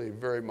really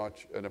very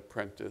much an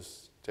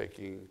apprentice,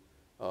 taking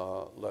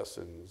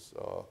lessons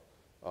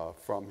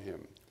from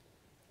him.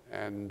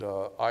 And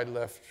I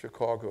left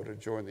Chicago to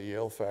join the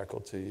Yale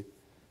faculty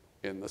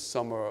in the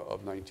summer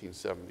of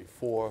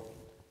 1974,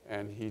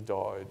 and he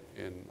died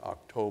in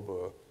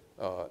October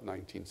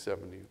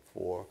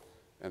 1974.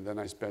 And then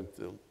I spent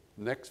the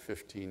next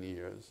 15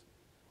 years.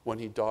 When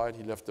he died,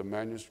 he left a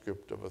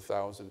manuscript of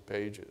 1,000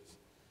 pages.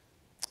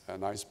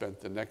 And I spent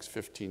the next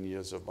 15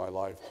 years of my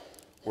life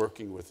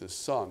working with his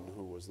son,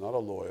 who was not a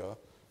lawyer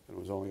and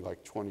was only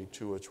like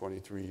 22 or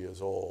 23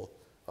 years old,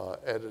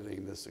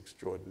 editing this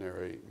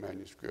extraordinary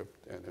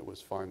manuscript, and it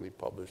was finally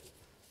published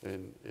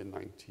in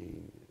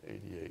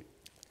 1988.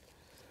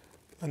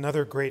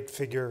 Another great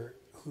figure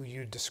who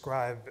you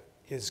describe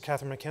is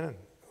Catherine MacKinnon,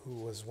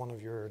 who was one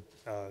of your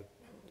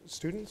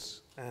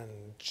students, and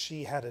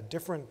she had a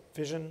different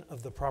vision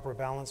of the proper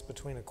balance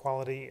between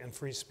equality and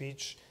free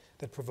speech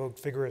that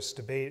provoked vigorous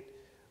debate,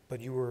 but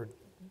you were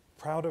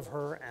proud of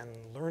her and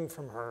learned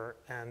from her,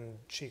 and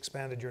she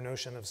expanded your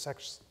notion of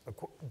sex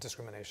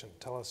discrimination.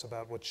 Tell us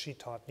about what she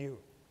taught you.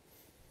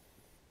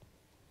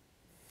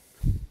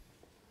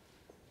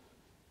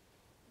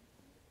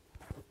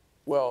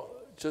 Well,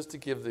 just to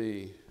give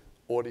the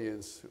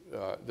audience,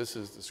 this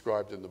is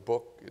described in the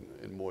book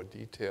in more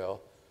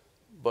detail,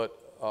 but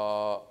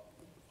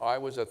I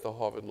was at the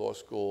Harvard Law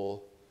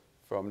School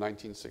from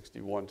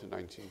 1961 to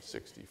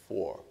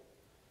 1964.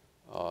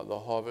 The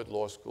Harvard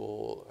Law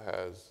School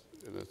has,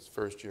 in its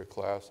first-year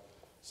class,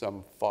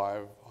 some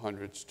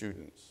 500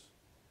 students.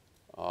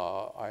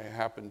 I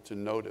happened to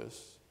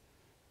notice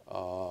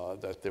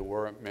that there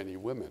weren't many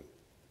women.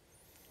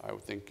 I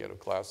would think in a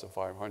class of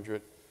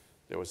 500,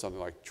 there was something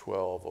like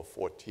 12 or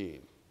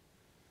 14.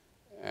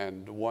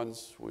 And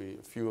once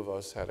a few of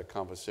us had a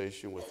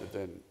conversation with the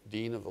then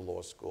dean of the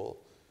law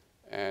school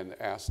and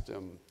asked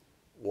him,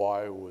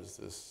 why was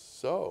this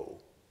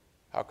so?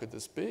 How could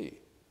this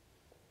be?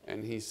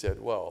 And he said,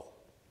 well,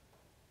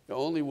 the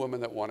only women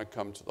that want to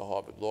come to the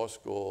Harvard Law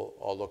School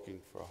are looking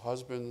for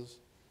husbands,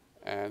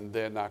 and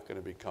they're not going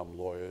to become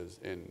lawyers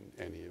in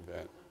any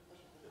event.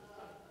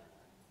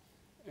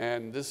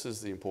 And this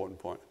is the important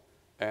point.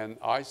 And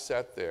I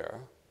sat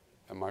there,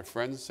 and my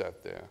friends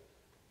sat there.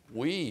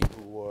 We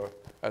who were,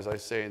 as I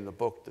say in the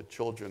book, the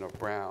children of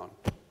Brown,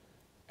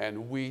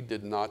 and we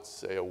did not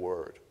say a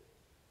word.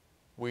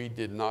 We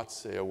did not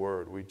say a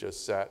word. We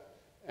just sat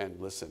and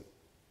listened.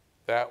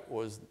 That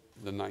was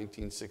the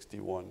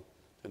 1961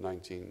 to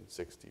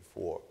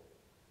 1964.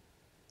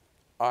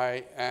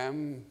 I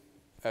am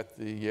at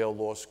the Yale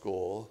Law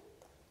School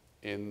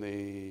from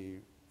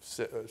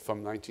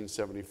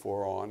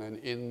 1974 on, and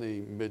in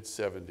the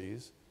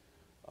mid-70s,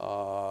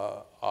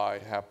 I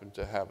happened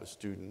to have a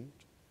student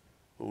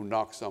who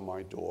knocks on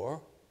my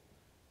door.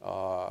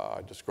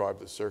 I describe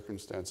the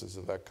circumstances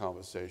of that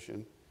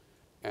conversation,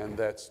 and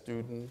that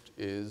student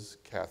is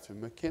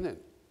Catherine MacKinnon.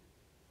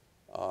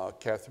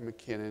 Catherine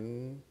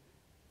MacKinnon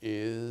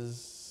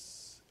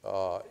is,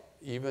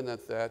 even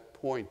at that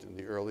point in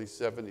the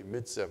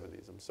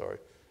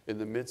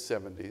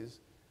mid-70s,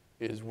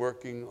 is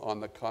working on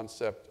the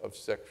concept of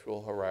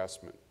sexual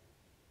harassment.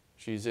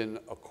 She's in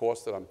a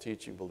course that I'm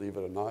teaching, believe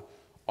it or not,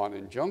 on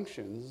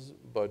injunctions,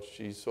 but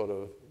she sort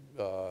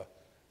of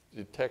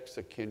detects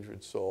a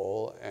kindred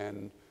soul,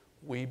 and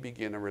we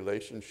begin a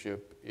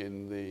relationship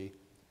in the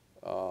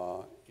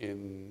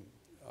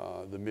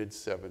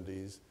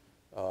mid-70s,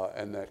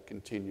 and that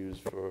continues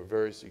for a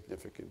very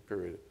significant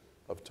period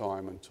of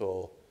time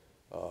until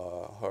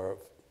her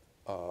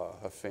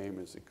fame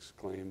is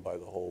exclaimed by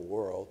the whole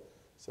world.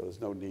 So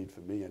there's no need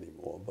for me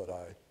anymore. But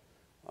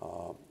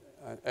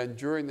and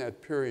during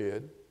that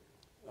period,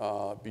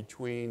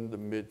 between the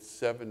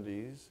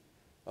mid-'70s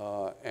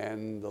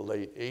and the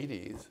late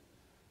 '80s,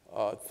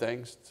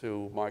 thanks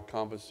to my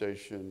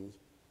conversations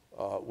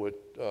with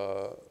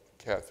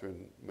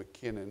Catherine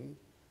McKinnon,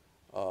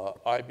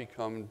 I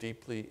become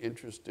deeply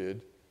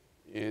interested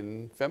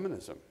in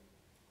feminism.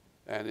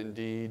 And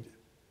indeed,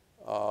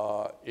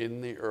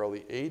 in the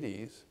early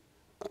 '80s,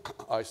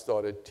 I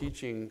started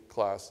teaching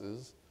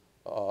classes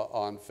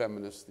on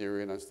feminist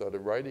theory, and I started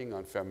writing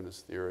on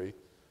feminist theory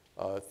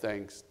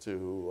thanks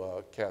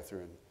to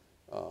Catherine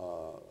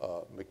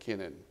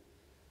McKinnon.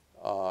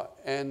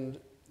 And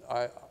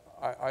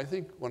I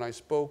think when I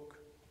spoke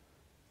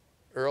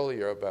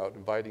earlier about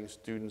inviting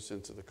students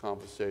into the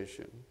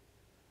conversation,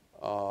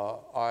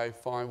 I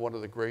find one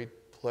of the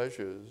great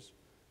pleasures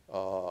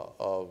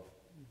of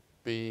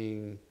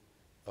being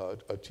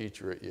a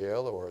teacher at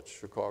Yale or at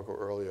Chicago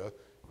earlier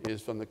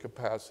is from the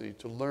capacity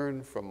to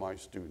learn from my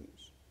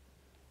students.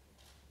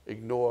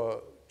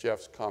 Ignore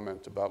Jeff's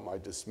comment about my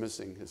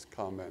dismissing his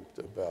comment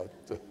about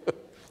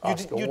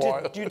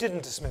you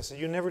didn't dismiss it.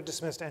 You never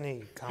dismissed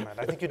any comment.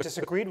 I think you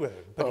disagreed with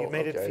it, but you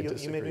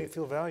made me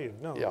feel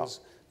valued. No, yeah.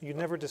 You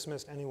never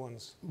dismissed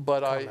anyone's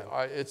But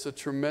comment. it's a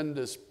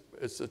tremendous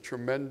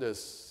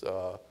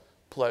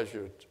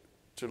pleasure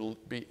to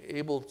be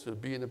able to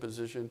be in a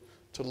position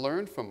to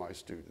learn from my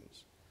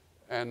students.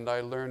 And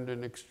I learned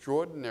an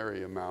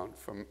extraordinary amount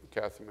from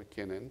Catherine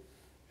McKinnon,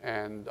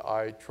 and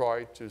I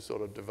tried to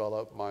sort of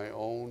develop my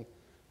own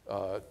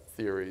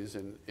theories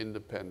and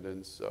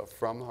independence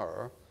from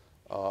her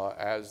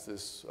as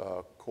this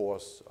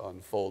course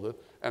unfolded.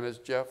 And as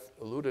Jeff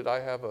alluded, I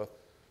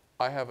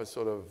have a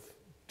sort of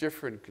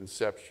different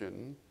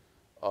conception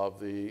of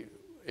the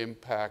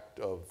impact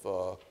of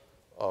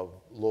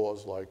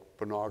laws like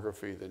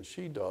pornography than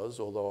she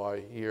does, although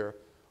I hear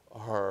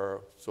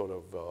her sort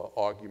of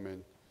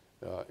argument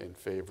in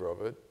favor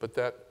of it. But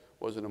that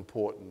was an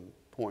important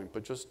point.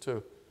 But just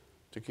to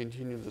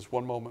continue this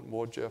one moment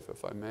more, Jeff,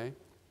 if I may.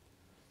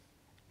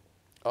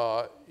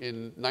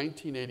 In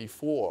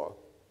 1984,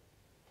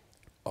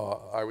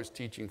 I was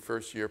teaching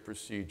first-year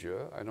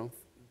procedure.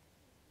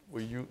 Were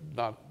you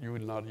not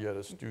yet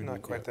a student?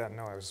 Not quite yet. that,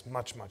 no. I was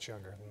much, much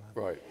younger than that.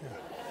 Right. Yeah.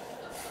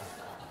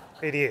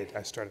 88,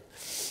 I started.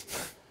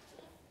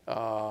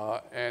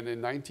 And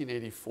in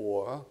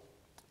 1984,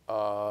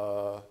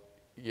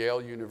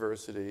 Yale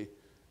University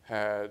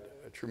had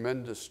a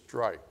tremendous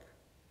strike.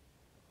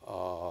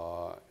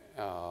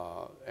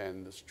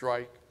 And the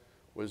strike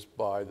was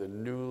by the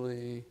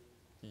newly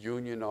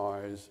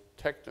unionized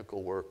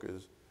technical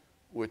workers,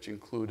 which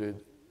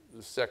included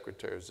the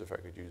secretaries, if I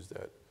could use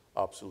that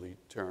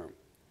obsolete term.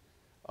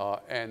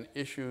 And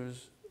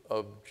issues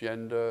of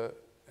gender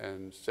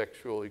and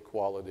sexual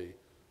equality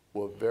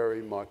were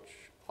very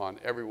much on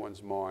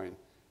everyone's mind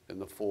in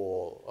the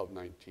fall of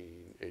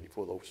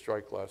 1984. The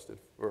strike lasted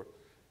for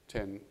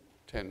 10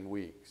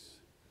 weeks.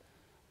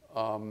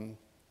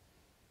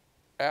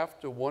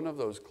 After one of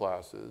those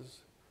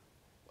classes,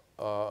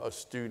 a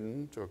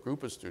student, or a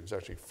group of students,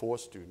 actually 4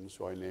 students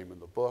who I name in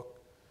the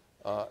book,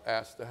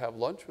 asked to have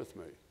lunch with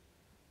me.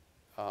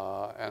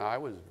 And I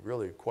was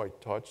really quite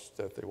touched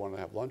that they wanted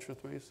to have lunch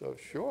with me, so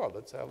sure,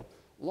 let's have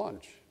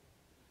lunch.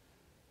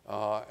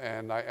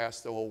 And I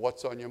asked them, well,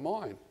 what's on your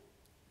mind?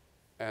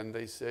 And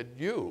they said,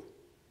 you.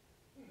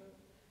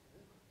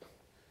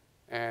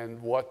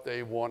 And what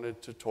they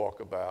wanted to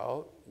talk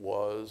about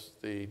was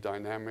the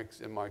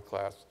dynamics in my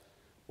class,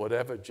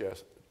 whatever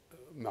Jess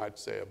might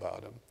say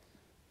about them,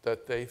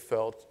 that they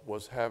felt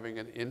was having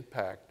an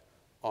impact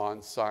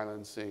on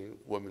silencing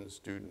women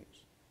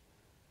students.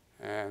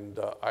 And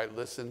I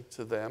listened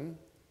to them.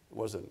 It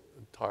wasn't an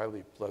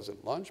entirely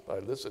pleasant lunch, but I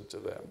listened to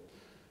them.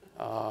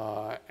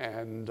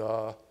 And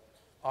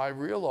I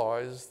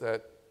realized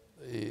that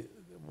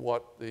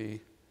what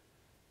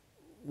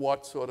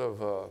sort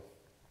of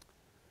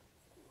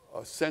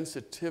a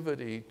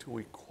sensitivity to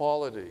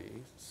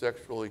equality,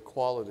 sexual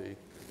equality,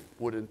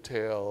 would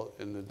entail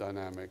in the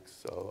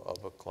dynamics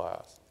of a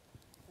class.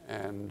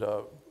 And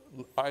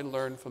I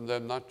learned from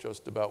them not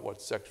just about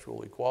what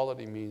sexual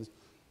equality means,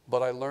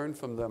 but I learned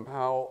from them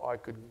how I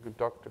could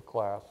conduct a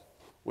class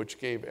which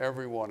gave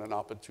everyone an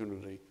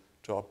opportunity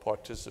to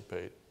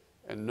participate,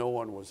 and no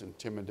one was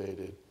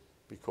intimidated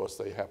because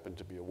they happened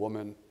to be a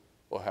woman,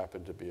 or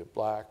happened to be a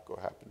black, or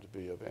happened to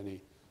be of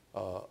any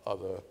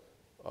other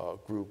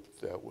group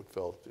that would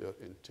felt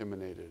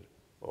intimidated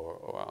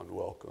or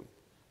unwelcome.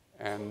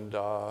 And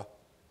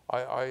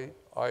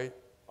I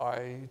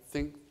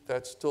think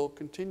that still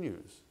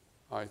continues.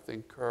 I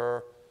think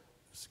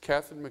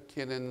Catherine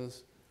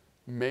McKinnon's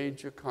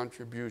major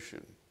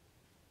contribution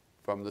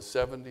from the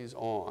 70s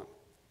on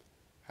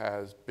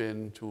has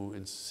been to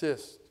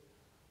insist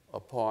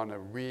upon a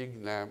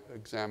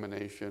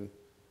re-examination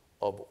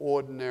of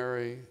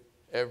ordinary,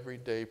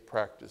 everyday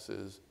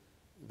practices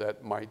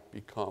that might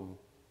become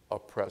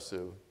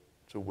oppressive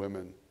to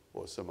women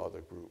or some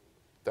other group.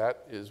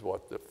 That is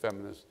what the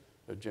feminist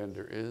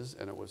agenda is,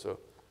 and it was a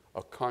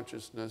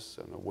consciousness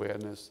and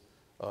awareness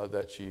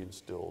that she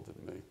instilled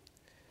in me.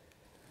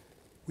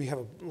 We have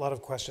a lot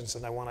of questions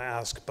that I want to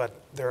ask,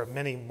 but there are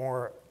many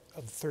more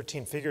of the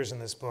 13 figures in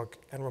this book,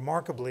 and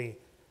remarkably,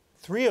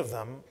 3 of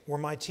them were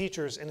my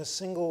teachers in a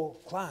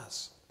single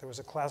class. There was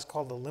a class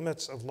called The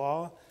Limits of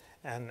Law,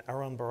 and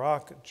Aaron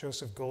Barak,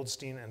 Joseph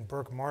Goldstein, and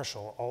Burke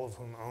Marshall, all of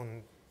whom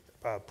own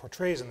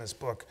portrays in this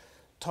book,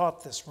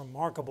 taught this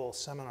remarkable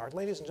seminar.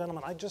 Ladies and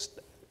gentlemen, I just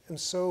am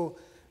so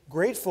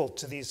grateful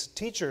to these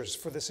teachers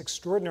for this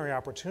extraordinary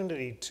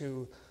opportunity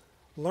to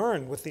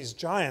learn with these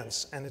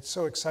giants, and it's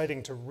so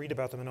exciting to read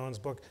about them in Owen's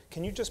book.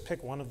 Can you just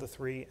pick one of the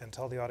 3 and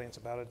tell the audience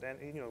about it? And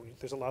you know,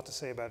 there's a lot to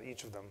say about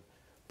each of them,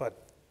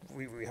 but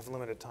we have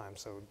limited time.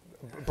 So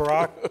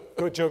Barak,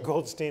 Joe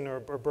Goldstein, or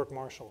Burke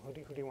Marshall, who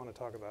do you want to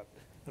talk about,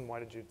 and why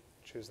did you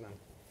choose them?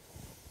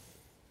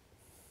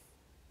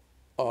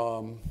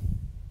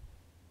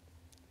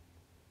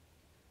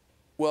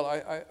 Well,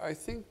 I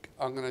think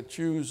I'm going to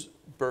choose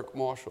Burke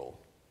Marshall,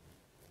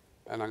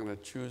 and I'm going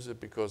to choose it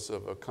because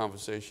of a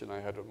conversation I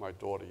had with my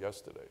daughter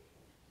yesterday.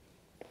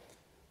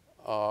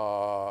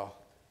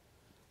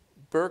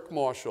 Burke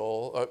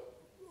Marshall,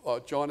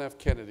 John F.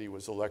 Kennedy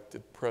was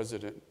elected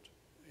president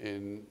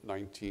in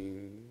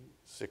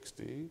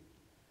 1960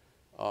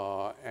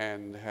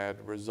 and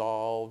had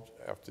resolved,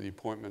 after the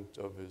appointment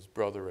of his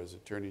brother as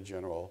Attorney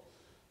General,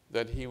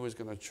 that he was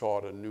going to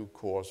chart a new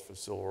course for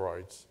civil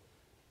rights,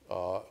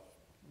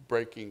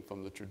 breaking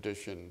from the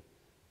tradition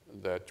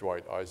that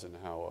Dwight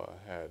Eisenhower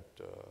had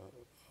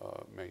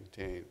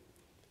maintained.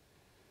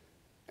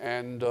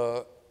 And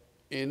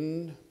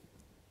in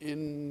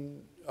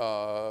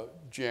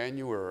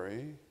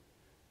January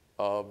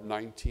of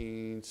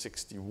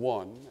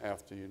 1961,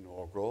 after the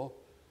inaugural,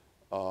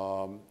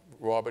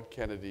 Robert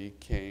Kennedy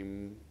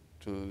came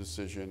to the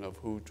decision of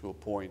who to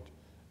appoint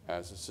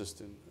as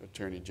Assistant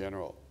Attorney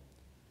General.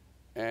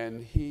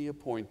 And he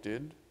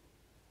appointed,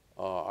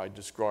 I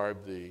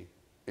described the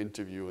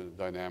interview and the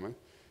dynamic,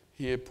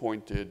 he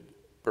appointed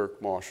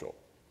Burke Marshall.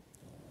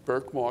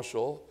 Burke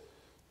Marshall,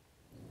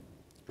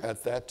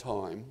 at that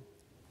time,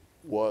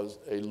 was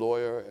a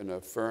lawyer in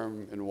a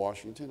firm in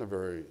Washington, a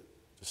very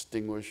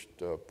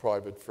distinguished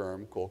private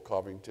firm called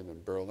Covington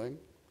and Burling.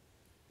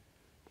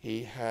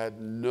 He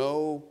had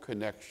no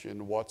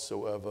connection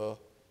whatsoever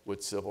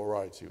with civil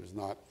rights. He was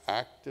not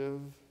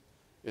active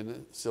in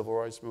the civil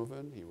rights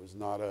movement. He was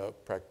not a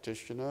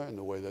practitioner in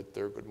the way that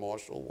Thurgood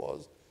Marshall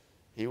was.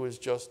 He was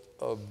just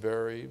a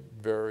very,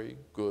 very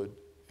good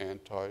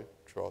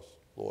antitrust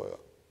lawyer.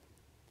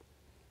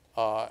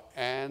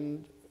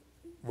 And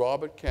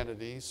Robert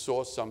Kennedy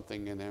saw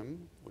something in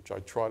him, which I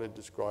try to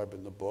describe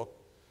in the book,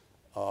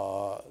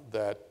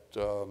 that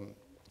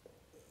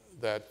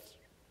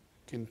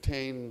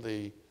contained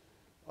the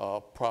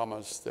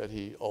promise that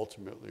he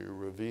ultimately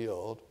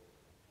revealed,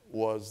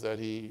 was that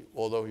he,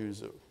 although he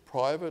was a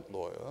private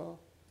lawyer,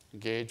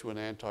 engaged with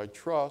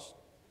antitrust,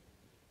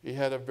 he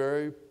had a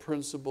very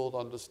principled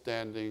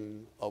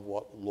understanding of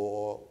what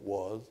law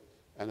was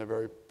and a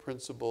very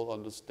principled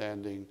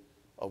understanding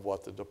of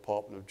what the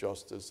Department of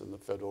Justice and the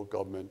federal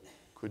government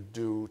could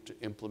do to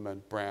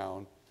implement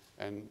Brown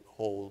and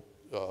hold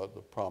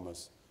the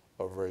promise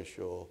of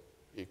racial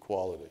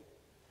equality.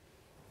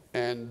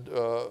 And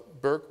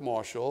Burke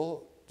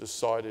Marshall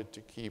decided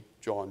to keep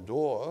John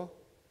Doerr.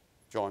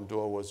 John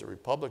Doerr was a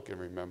Republican,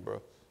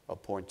 remember,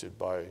 appointed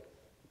by,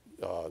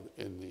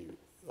 in the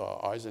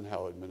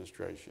Eisenhower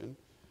administration,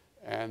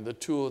 and the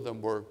 2 of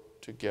them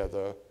worked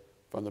together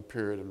from the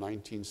period of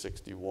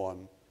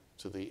 1961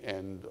 to the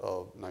end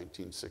of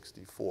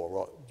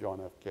 1964.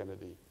 John F.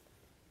 Kennedy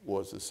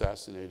was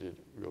assassinated,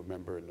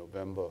 remember, in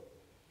November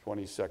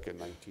 22nd,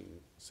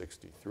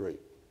 1963.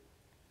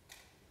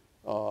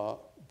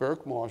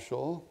 Burke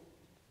Marshall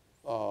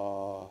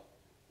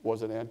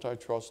was an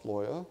antitrust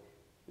lawyer.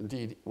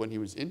 Indeed, when he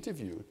was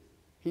interviewed,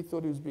 he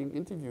thought he was being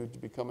interviewed to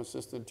become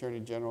Assistant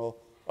Attorney General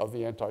of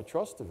the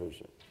Antitrust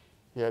Division.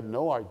 He had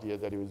no idea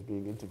that he was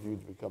being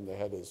interviewed to become the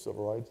head of the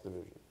Civil Rights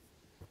Division.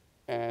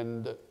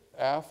 And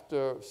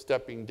after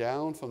stepping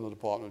down from the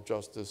Department of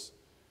Justice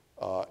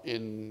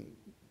in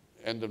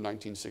end of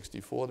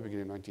 1964, the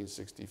beginning of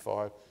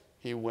 1965,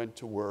 he went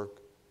to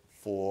work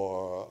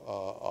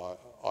for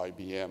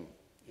IBM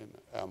in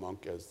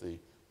Amunk as the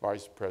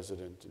Vice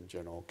President and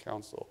General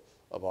Counsel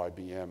of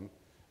IBM,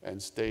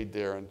 and stayed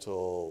there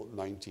until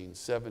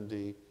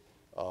 1970,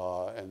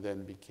 and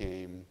then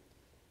became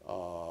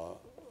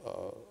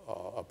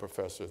a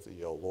professor at the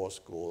Yale Law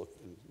School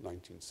in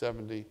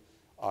 1970.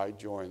 I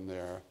joined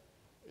there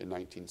in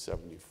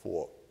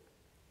 1974.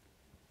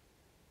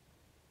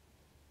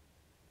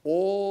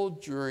 All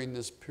during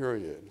this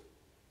period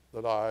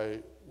that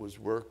I was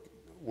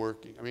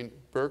working, I mean,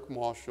 Burke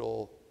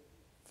Marshall,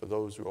 for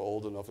those who are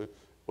old enough,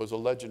 was a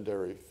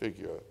legendary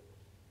figure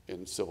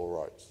in civil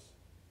rights.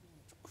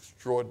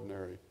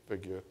 Extraordinary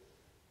figure.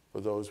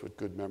 For those with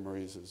good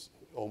memories, is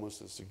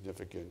almost as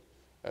significant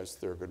as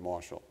Thurgood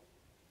Marshall.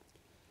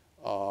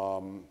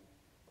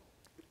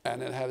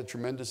 And it had a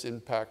tremendous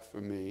impact for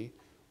me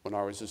when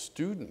I was a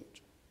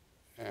student.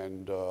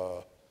 And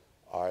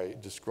I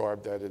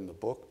described that in the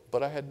book,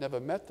 but I had never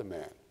met the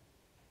man.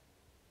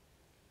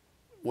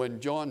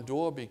 When John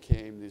Doerr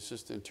became the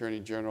Assistant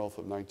Attorney General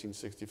from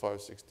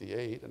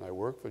 1965-68, and I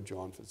worked for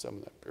John for some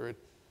of that period,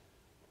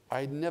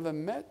 I'd never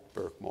met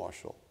Burke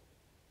Marshall.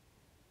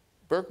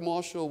 Burke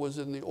Marshall was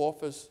in the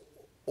office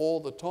all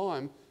the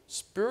time,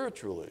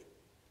 spiritually.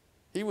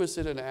 He was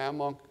sitting in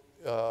Amok,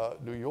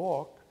 New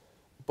York,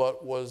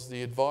 but was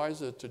the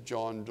advisor to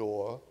John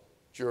Doerr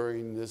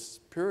during this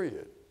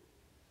period.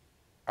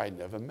 I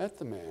never met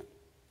the man.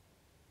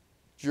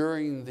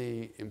 During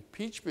the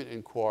impeachment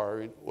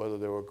inquiry, whether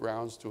there were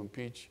grounds to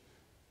impeach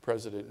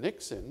President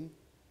Nixon,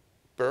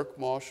 Burke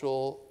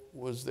Marshall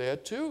was there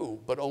too,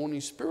 but only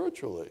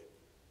spiritually.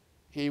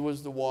 He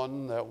was the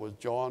one that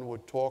John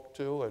would talk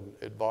to and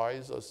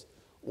advise us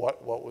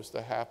what was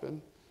to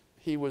happen.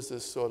 He was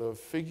this sort of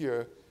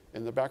figure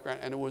in the background,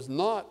 and it was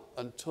not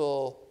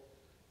until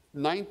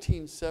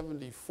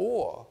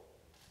 1974,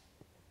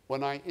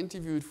 when I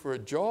interviewed for a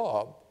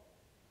job,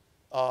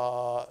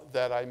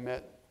 that I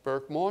met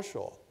Burke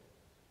Marshall.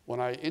 When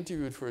I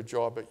interviewed for a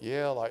job at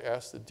Yale, I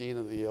asked the dean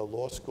of the Yale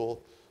Law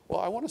School, well,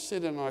 I want to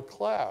sit in a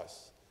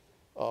class.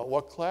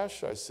 What class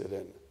should I sit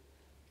in?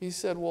 He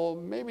said, well,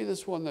 maybe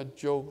this one that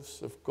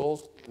Joseph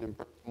Goldstein and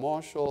Burke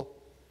Marshall,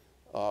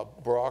 Aaron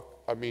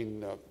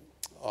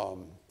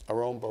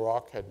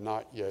Barak had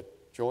not yet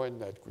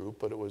joined that group,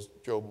 but it was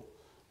Joe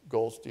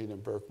Goldstein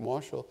and Burke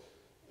Marshall.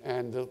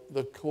 And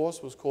the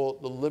course was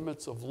called The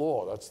Limits of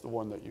Law. That's the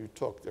one that you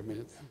took. I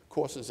mean,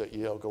 courses at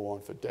Yale go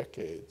on for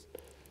decades.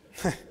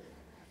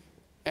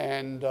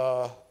 And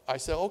I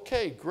said,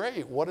 okay,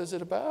 great. What is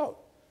it about?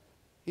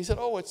 He said,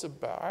 oh, it's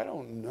about, I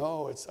don't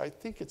know. I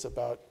think it's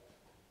about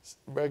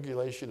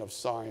regulation of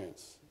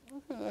science.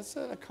 Okay, that's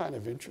kind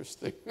of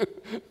interesting.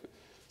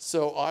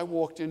 So I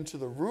walked into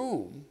the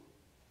room,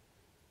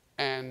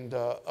 and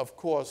of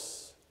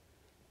course,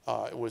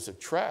 it was a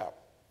trap.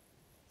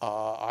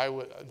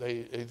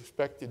 They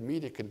expected me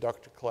to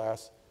conduct a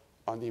class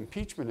on the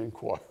impeachment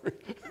inquiry.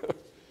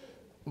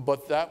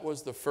 But that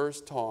was the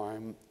first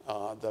time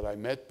that I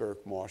met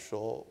Burke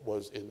Marshall.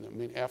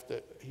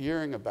 After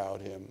hearing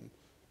about him,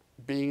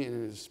 being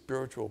in his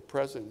spiritual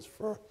presence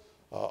for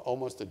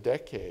almost a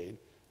decade,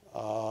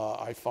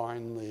 I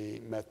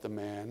finally met the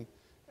man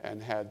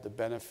and had the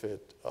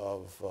benefit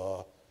of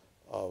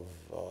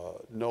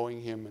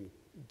knowing him and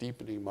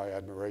deepening my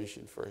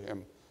admiration for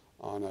him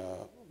on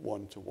a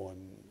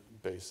one-to-one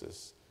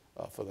basis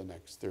for the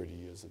next 30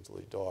 years until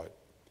he died.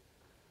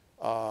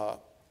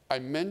 I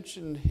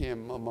mentioned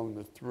him among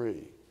the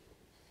three,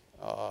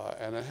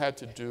 and it had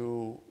to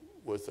do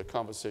with a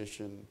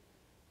conversation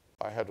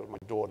I had with my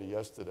daughter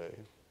yesterday.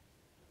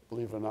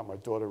 Believe it or not, my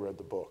daughter read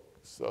the book.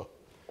 So,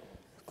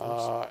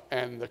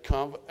 and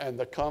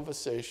the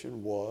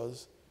conversation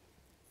was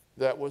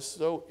that was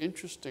so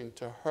interesting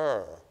to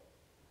her.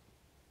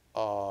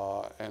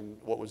 And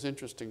what was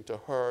interesting to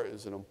her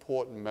is an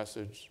important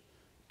message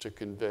to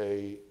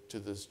convey to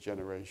this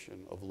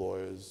generation of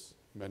lawyers,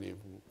 many of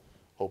whom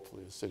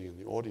hopefully are sitting in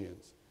the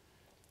audience,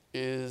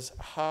 is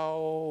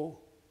how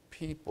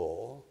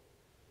people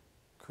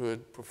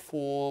could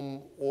perform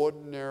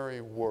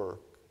ordinary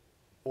work,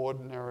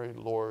 ordinary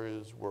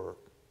lawyers' work,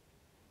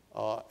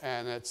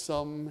 and at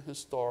some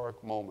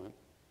historic moment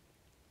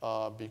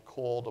be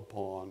called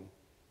upon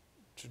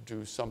to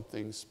do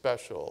something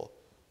special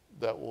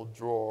that will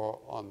draw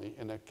on the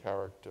inner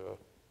character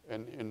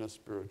and inner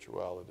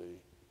spirituality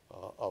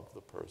of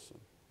the person.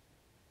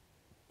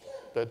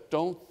 That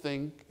don't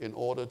think in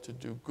order to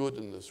do good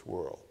in this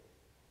world,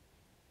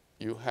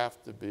 you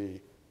have to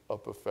be a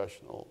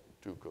professional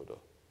do-gooder.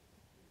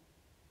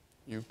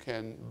 You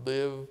can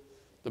live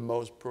the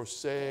most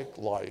prosaic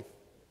life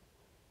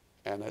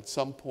and at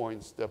some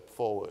point step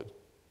forward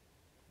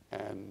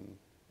and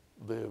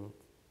live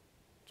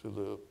to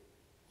the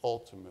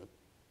ultimate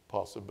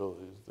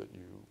possibilities that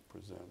you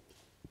present.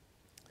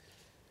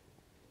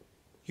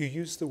 You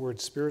used the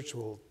word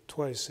spiritual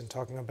twice in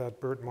talking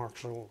about Burke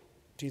Marshall.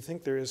 Do you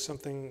think there is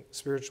something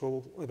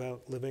spiritual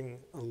about living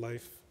a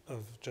life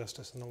of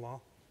justice in the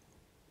law?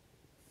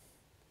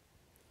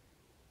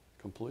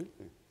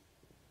 Completely.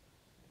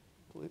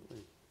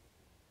 Completely.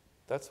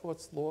 That's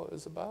what law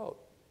is about.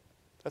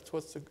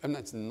 And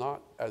that's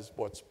not as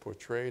what's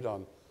portrayed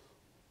on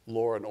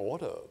Law and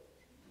Order.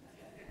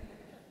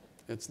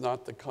 It's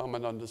not the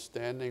common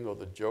understanding or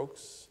the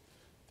jokes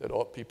that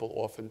people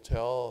often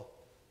tell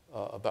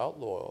about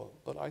law,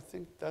 but I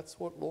think that's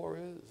what law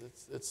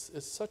is. It's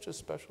such a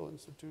special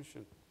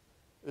institution.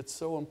 It's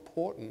so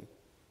important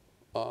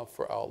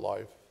for our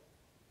life.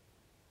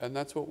 And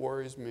that's what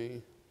worries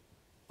me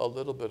a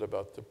little bit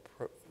about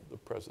the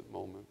present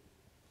moment.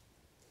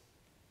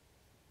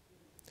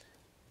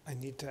 I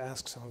need to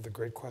ask some of the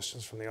great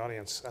questions from the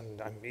audience,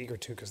 and I'm eager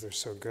to because they're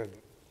so good.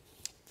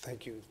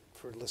 Thank you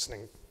for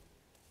listening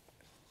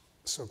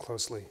so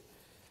closely.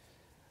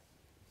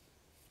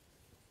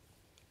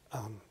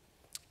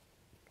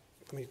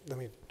 Let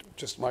me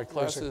just my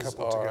push a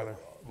couple together.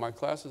 My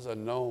classes are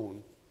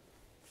known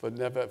for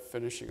never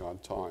finishing on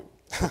time.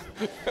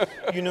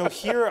 You know,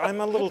 here I'm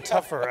a little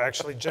tougher,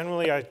 actually.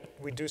 Generally,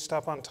 we do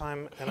stop on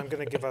time, and I'm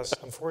going to give us,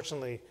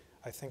 unfortunately,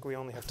 I think we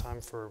only have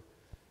time for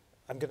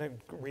I'm going to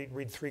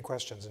read 3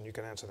 questions, and you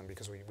can answer them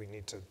because we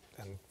need to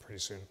end pretty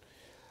soon.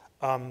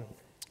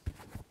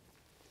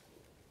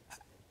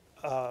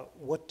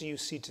 What do you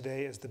see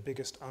today as the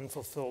biggest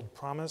unfulfilled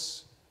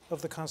promise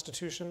of the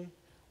Constitution?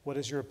 What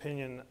is your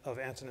opinion of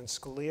Antonin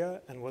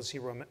Scalia, and was he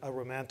a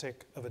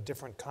romantic of a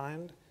different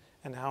kind?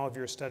 And how have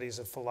your studies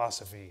of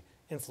philosophy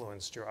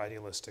influenced your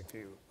idealistic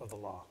view of the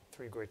law?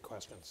 3 great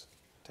questions.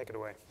 Take it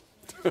away.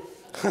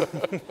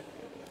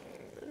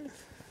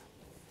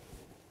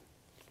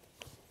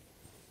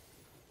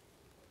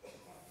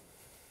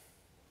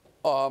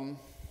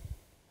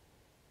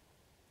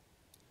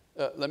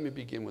 Let me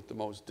begin with the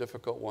most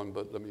difficult one,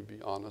 but let me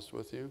be honest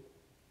with you.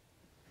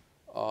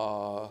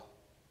 I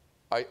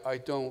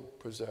don't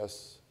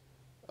possess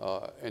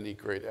any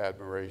great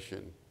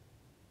admiration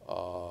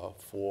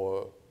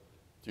for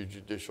the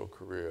judicial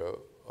career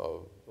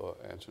of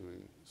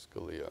Antonin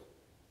Scalia.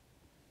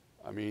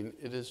 I mean,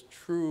 it is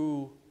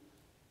true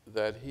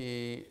that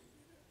he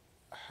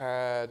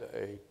had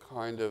a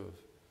kind of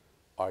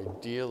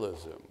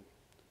idealism.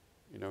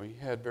 You know, he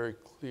had very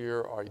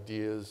clear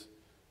ideas,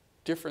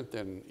 different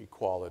than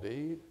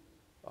equality,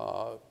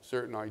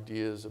 certain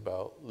ideas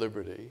about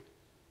liberty.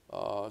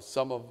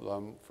 Some of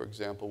them, for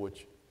example,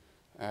 which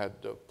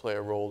had to play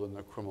a role in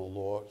the criminal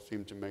law,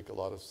 seemed to make a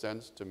lot of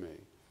sense to me.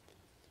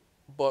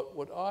 But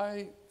what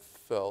I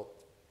felt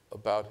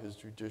about his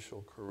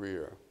judicial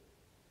career,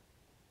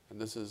 and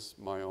this is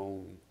my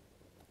own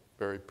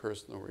very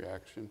personal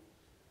reaction,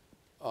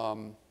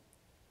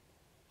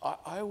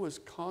 I was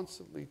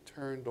constantly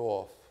turned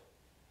off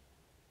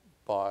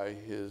by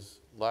his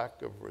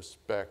lack of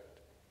respect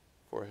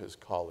for his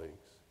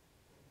colleagues.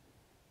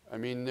 I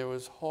mean, there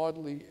was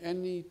hardly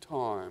any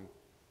time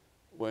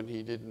when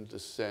he didn't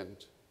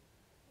dissent,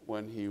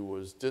 when he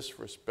was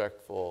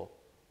disrespectful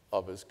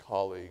of his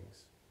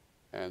colleagues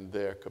and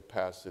their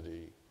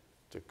capacity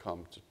to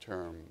come to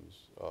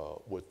terms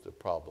with the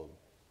problem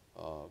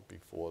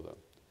before them.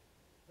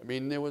 I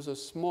mean, there was a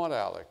smart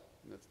aleck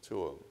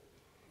to him,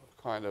 a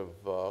kind of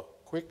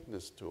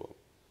quickness to him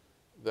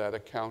that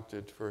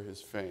accounted for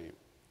his fame.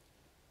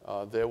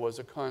 There was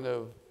a kind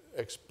of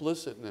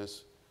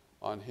explicitness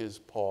on his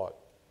part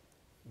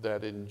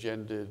that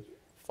engendered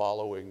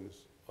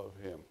followings of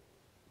him.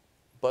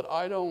 But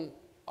I don't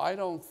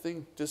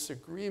think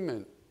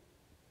disagreement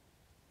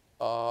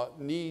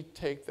need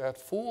take that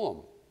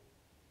form.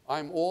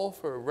 I'm all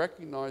for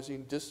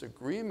recognizing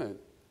disagreement,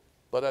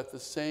 but at the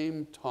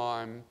same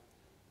time,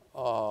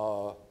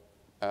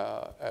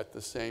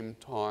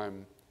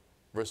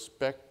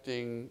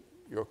 respecting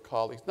your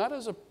colleagues, not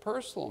as a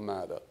personal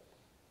matter,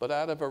 but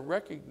out of a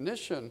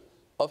recognition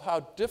of how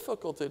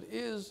difficult it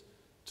is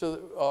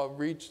to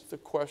reach the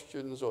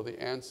questions or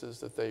the answers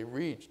that they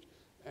reached.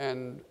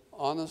 And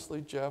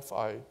honestly, Jeff,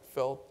 I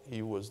felt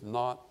he was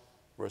not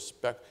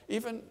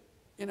even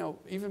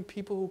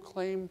people who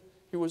claim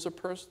he was a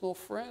personal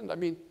friend. I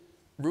mean,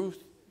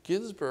 Ruth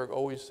Ginsburg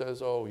always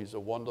says, oh, he's a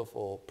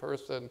wonderful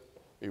person.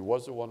 He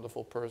was a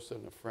wonderful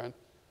person, a friend.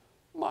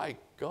 My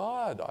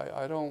God,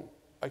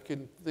 I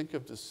can think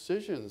of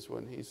decisions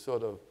when he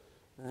sort of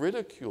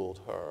ridiculed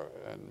her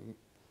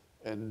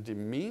and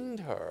demeaned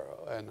her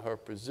and her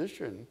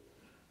position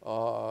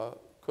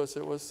because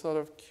it was sort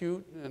of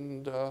cute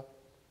and, I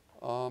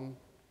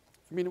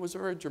mean, it was a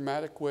very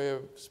dramatic way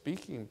of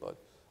speaking, but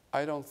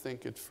I don't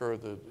think it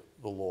furthered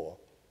the law.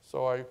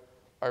 So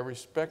I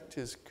respect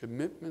his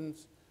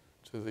commitments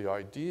to the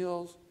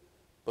ideals,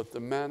 but the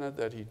manner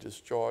that he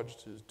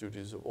discharged his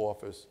duties of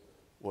office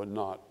were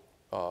not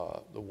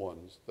the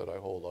ones that I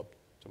hold up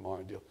to my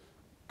ideal.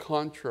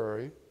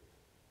 Contrary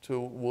to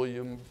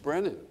William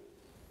Brennan,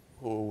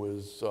 who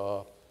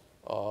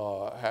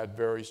had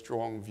very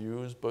strong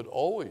views, but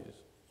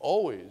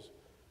always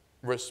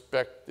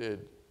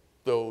respected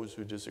those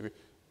who disagreed.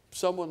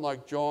 Someone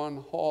like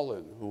John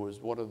Harlan, who was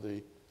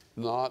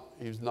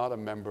he's not a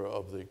member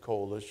of the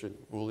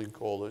ruling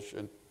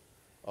coalition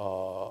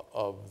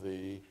of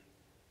the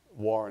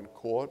Warren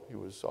Court. He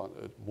was on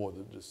more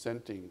the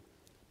dissenting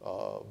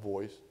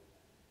voice.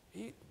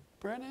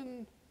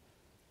 Brennan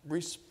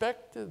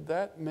respected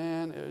that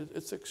man.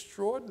 It's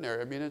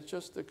extraordinary. I mean, it's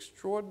just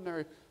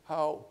extraordinary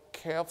how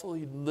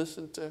carefully he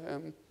listened to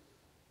him,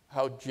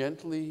 how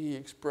gently he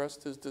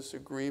expressed his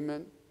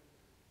disagreement,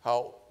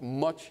 how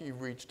much he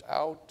reached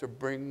out to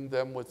bring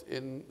them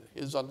within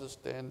his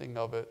understanding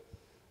of it.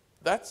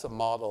 That's a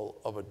model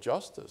of a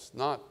justice,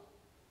 not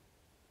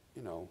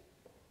a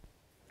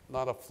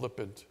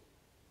flippant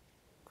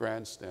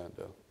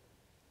grandstander.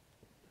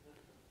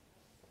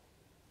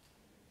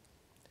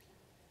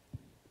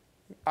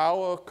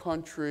 Our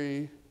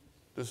country,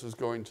 this is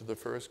going to the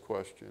first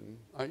question,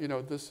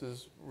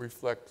 this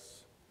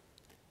reflects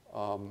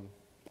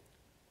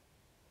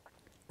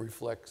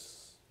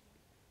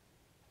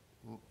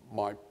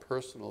my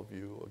personal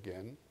view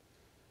again.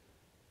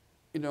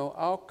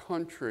 Our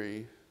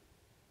country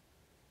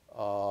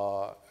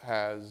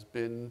has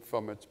been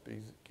from its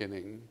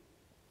beginning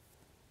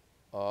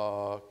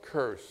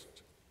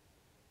cursed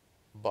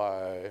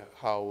by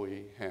how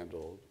we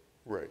handled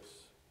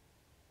race.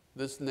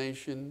 This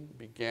nation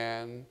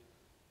began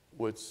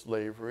with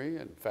slavery,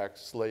 in fact,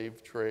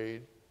 slave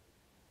trade,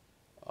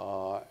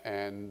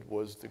 and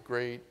was the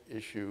great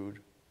issue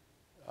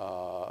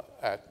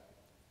at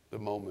the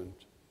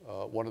moment,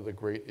 one of the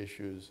great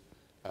issues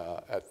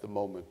at the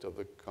moment of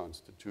the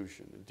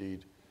Constitution.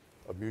 Indeed,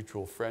 a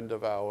mutual friend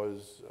of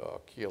ours,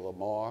 Keela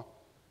Marr,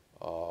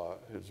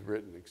 has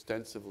written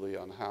extensively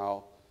on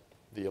how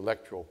the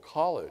Electoral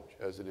College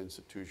as an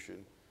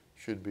institution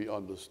should be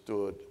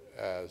understood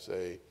as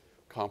a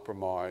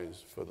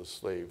compromise for the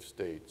slave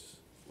states,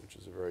 which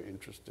is a very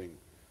interesting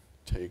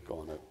take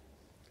on it.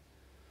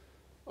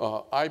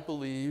 I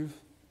believe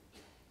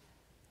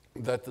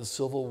that the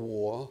Civil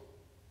War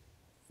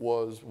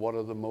was one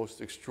of the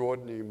most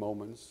extraordinary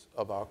moments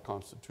of our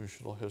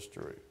constitutional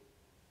history,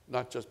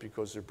 not just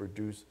because it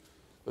produced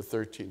the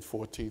 13th,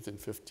 14th, and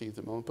 15th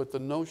Amendment, but the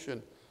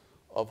notion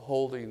of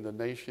holding the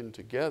nation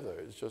together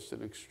is just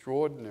an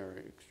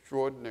extraordinary,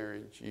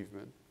 extraordinary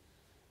achievement,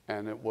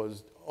 and it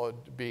was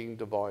being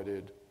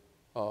divided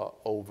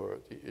over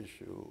the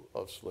issue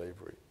of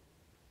slavery.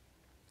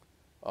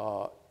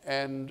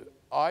 And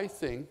I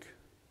think,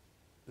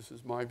 this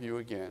is my view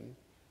again,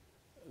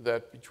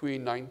 that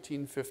between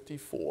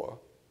 1954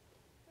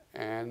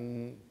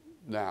 and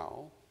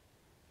now,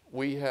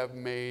 we have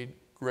made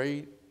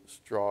great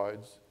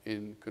strides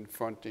in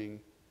confronting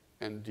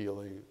and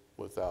dealing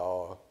with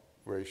our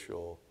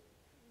racial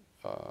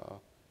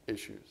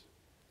issues.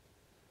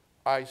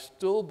 I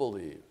still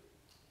believe,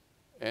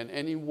 and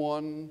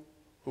anyone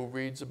who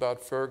reads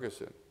about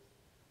Ferguson,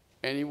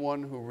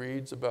 anyone who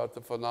reads about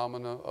the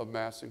phenomena of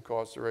mass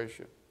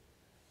incarceration,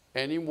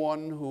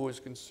 anyone who is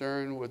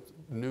concerned with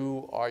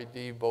new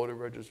ID voter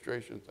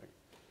registration thing,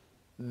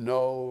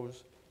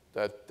 knows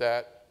that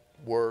that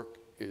work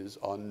is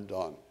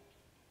undone.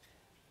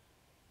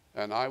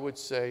 And I would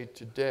say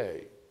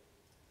today,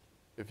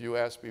 if you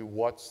ask me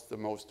what's the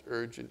most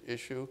urgent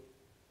issue,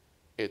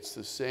 it's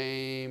the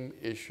same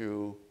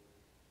issue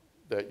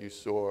that you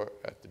saw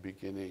at the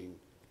beginning.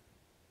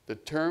 The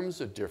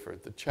terms are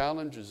different, the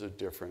challenges are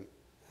different,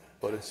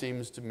 but it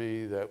seems to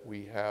me that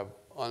we have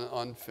an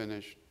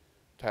unfinished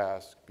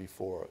task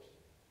before us.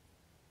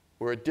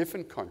 We're a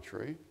different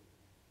country.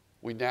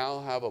 We now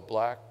have a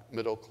black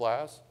middle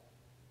class,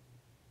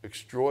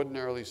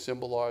 extraordinarily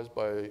symbolized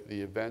by the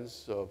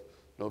events of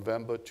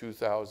November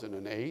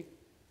 2008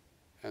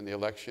 and the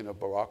election of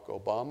Barack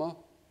Obama,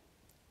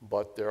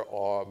 but there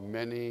are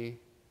many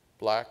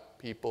black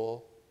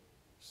people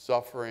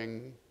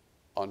suffering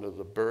under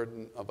the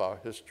burden of our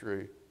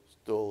history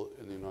still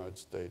in the United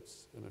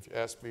States. And if you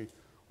ask me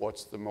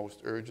what's the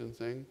most urgent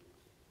thing,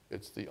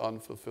 it's the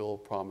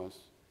unfulfilled promise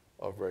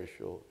of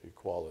racial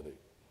equality.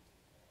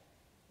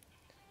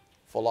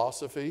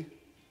 Philosophy,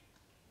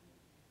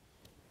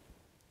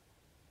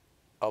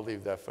 I'll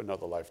leave that for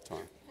another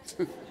lifetime.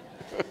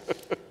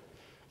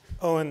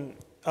 Owen,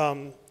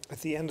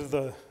 at the end of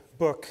the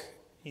book,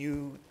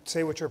 you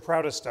say what you're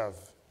proudest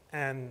of.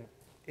 And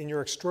in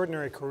your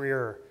extraordinary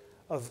career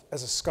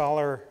as a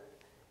scholar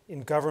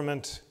in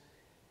government,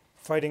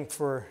 fighting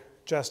for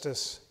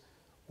justice,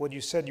 what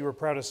you said you were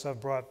proudest of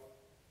brought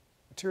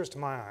tears to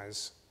my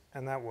eyes,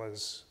 and that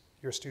was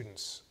your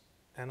students.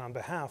 And on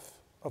behalf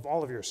of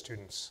all of your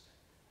students,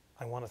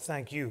 I want to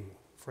thank you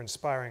for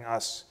inspiring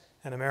us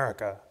and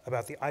America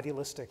about the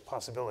idealistic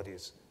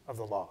possibilities of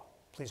the law.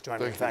 Please join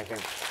me in thanking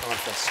Owen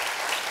Fiss.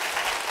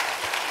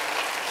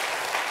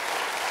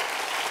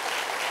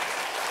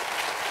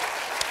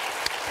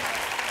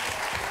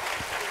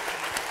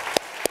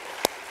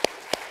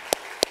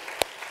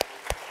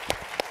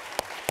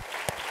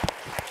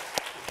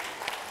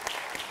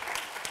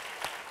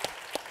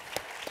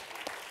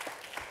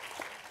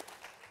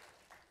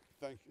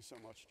 Thank you so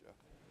much, Jeff.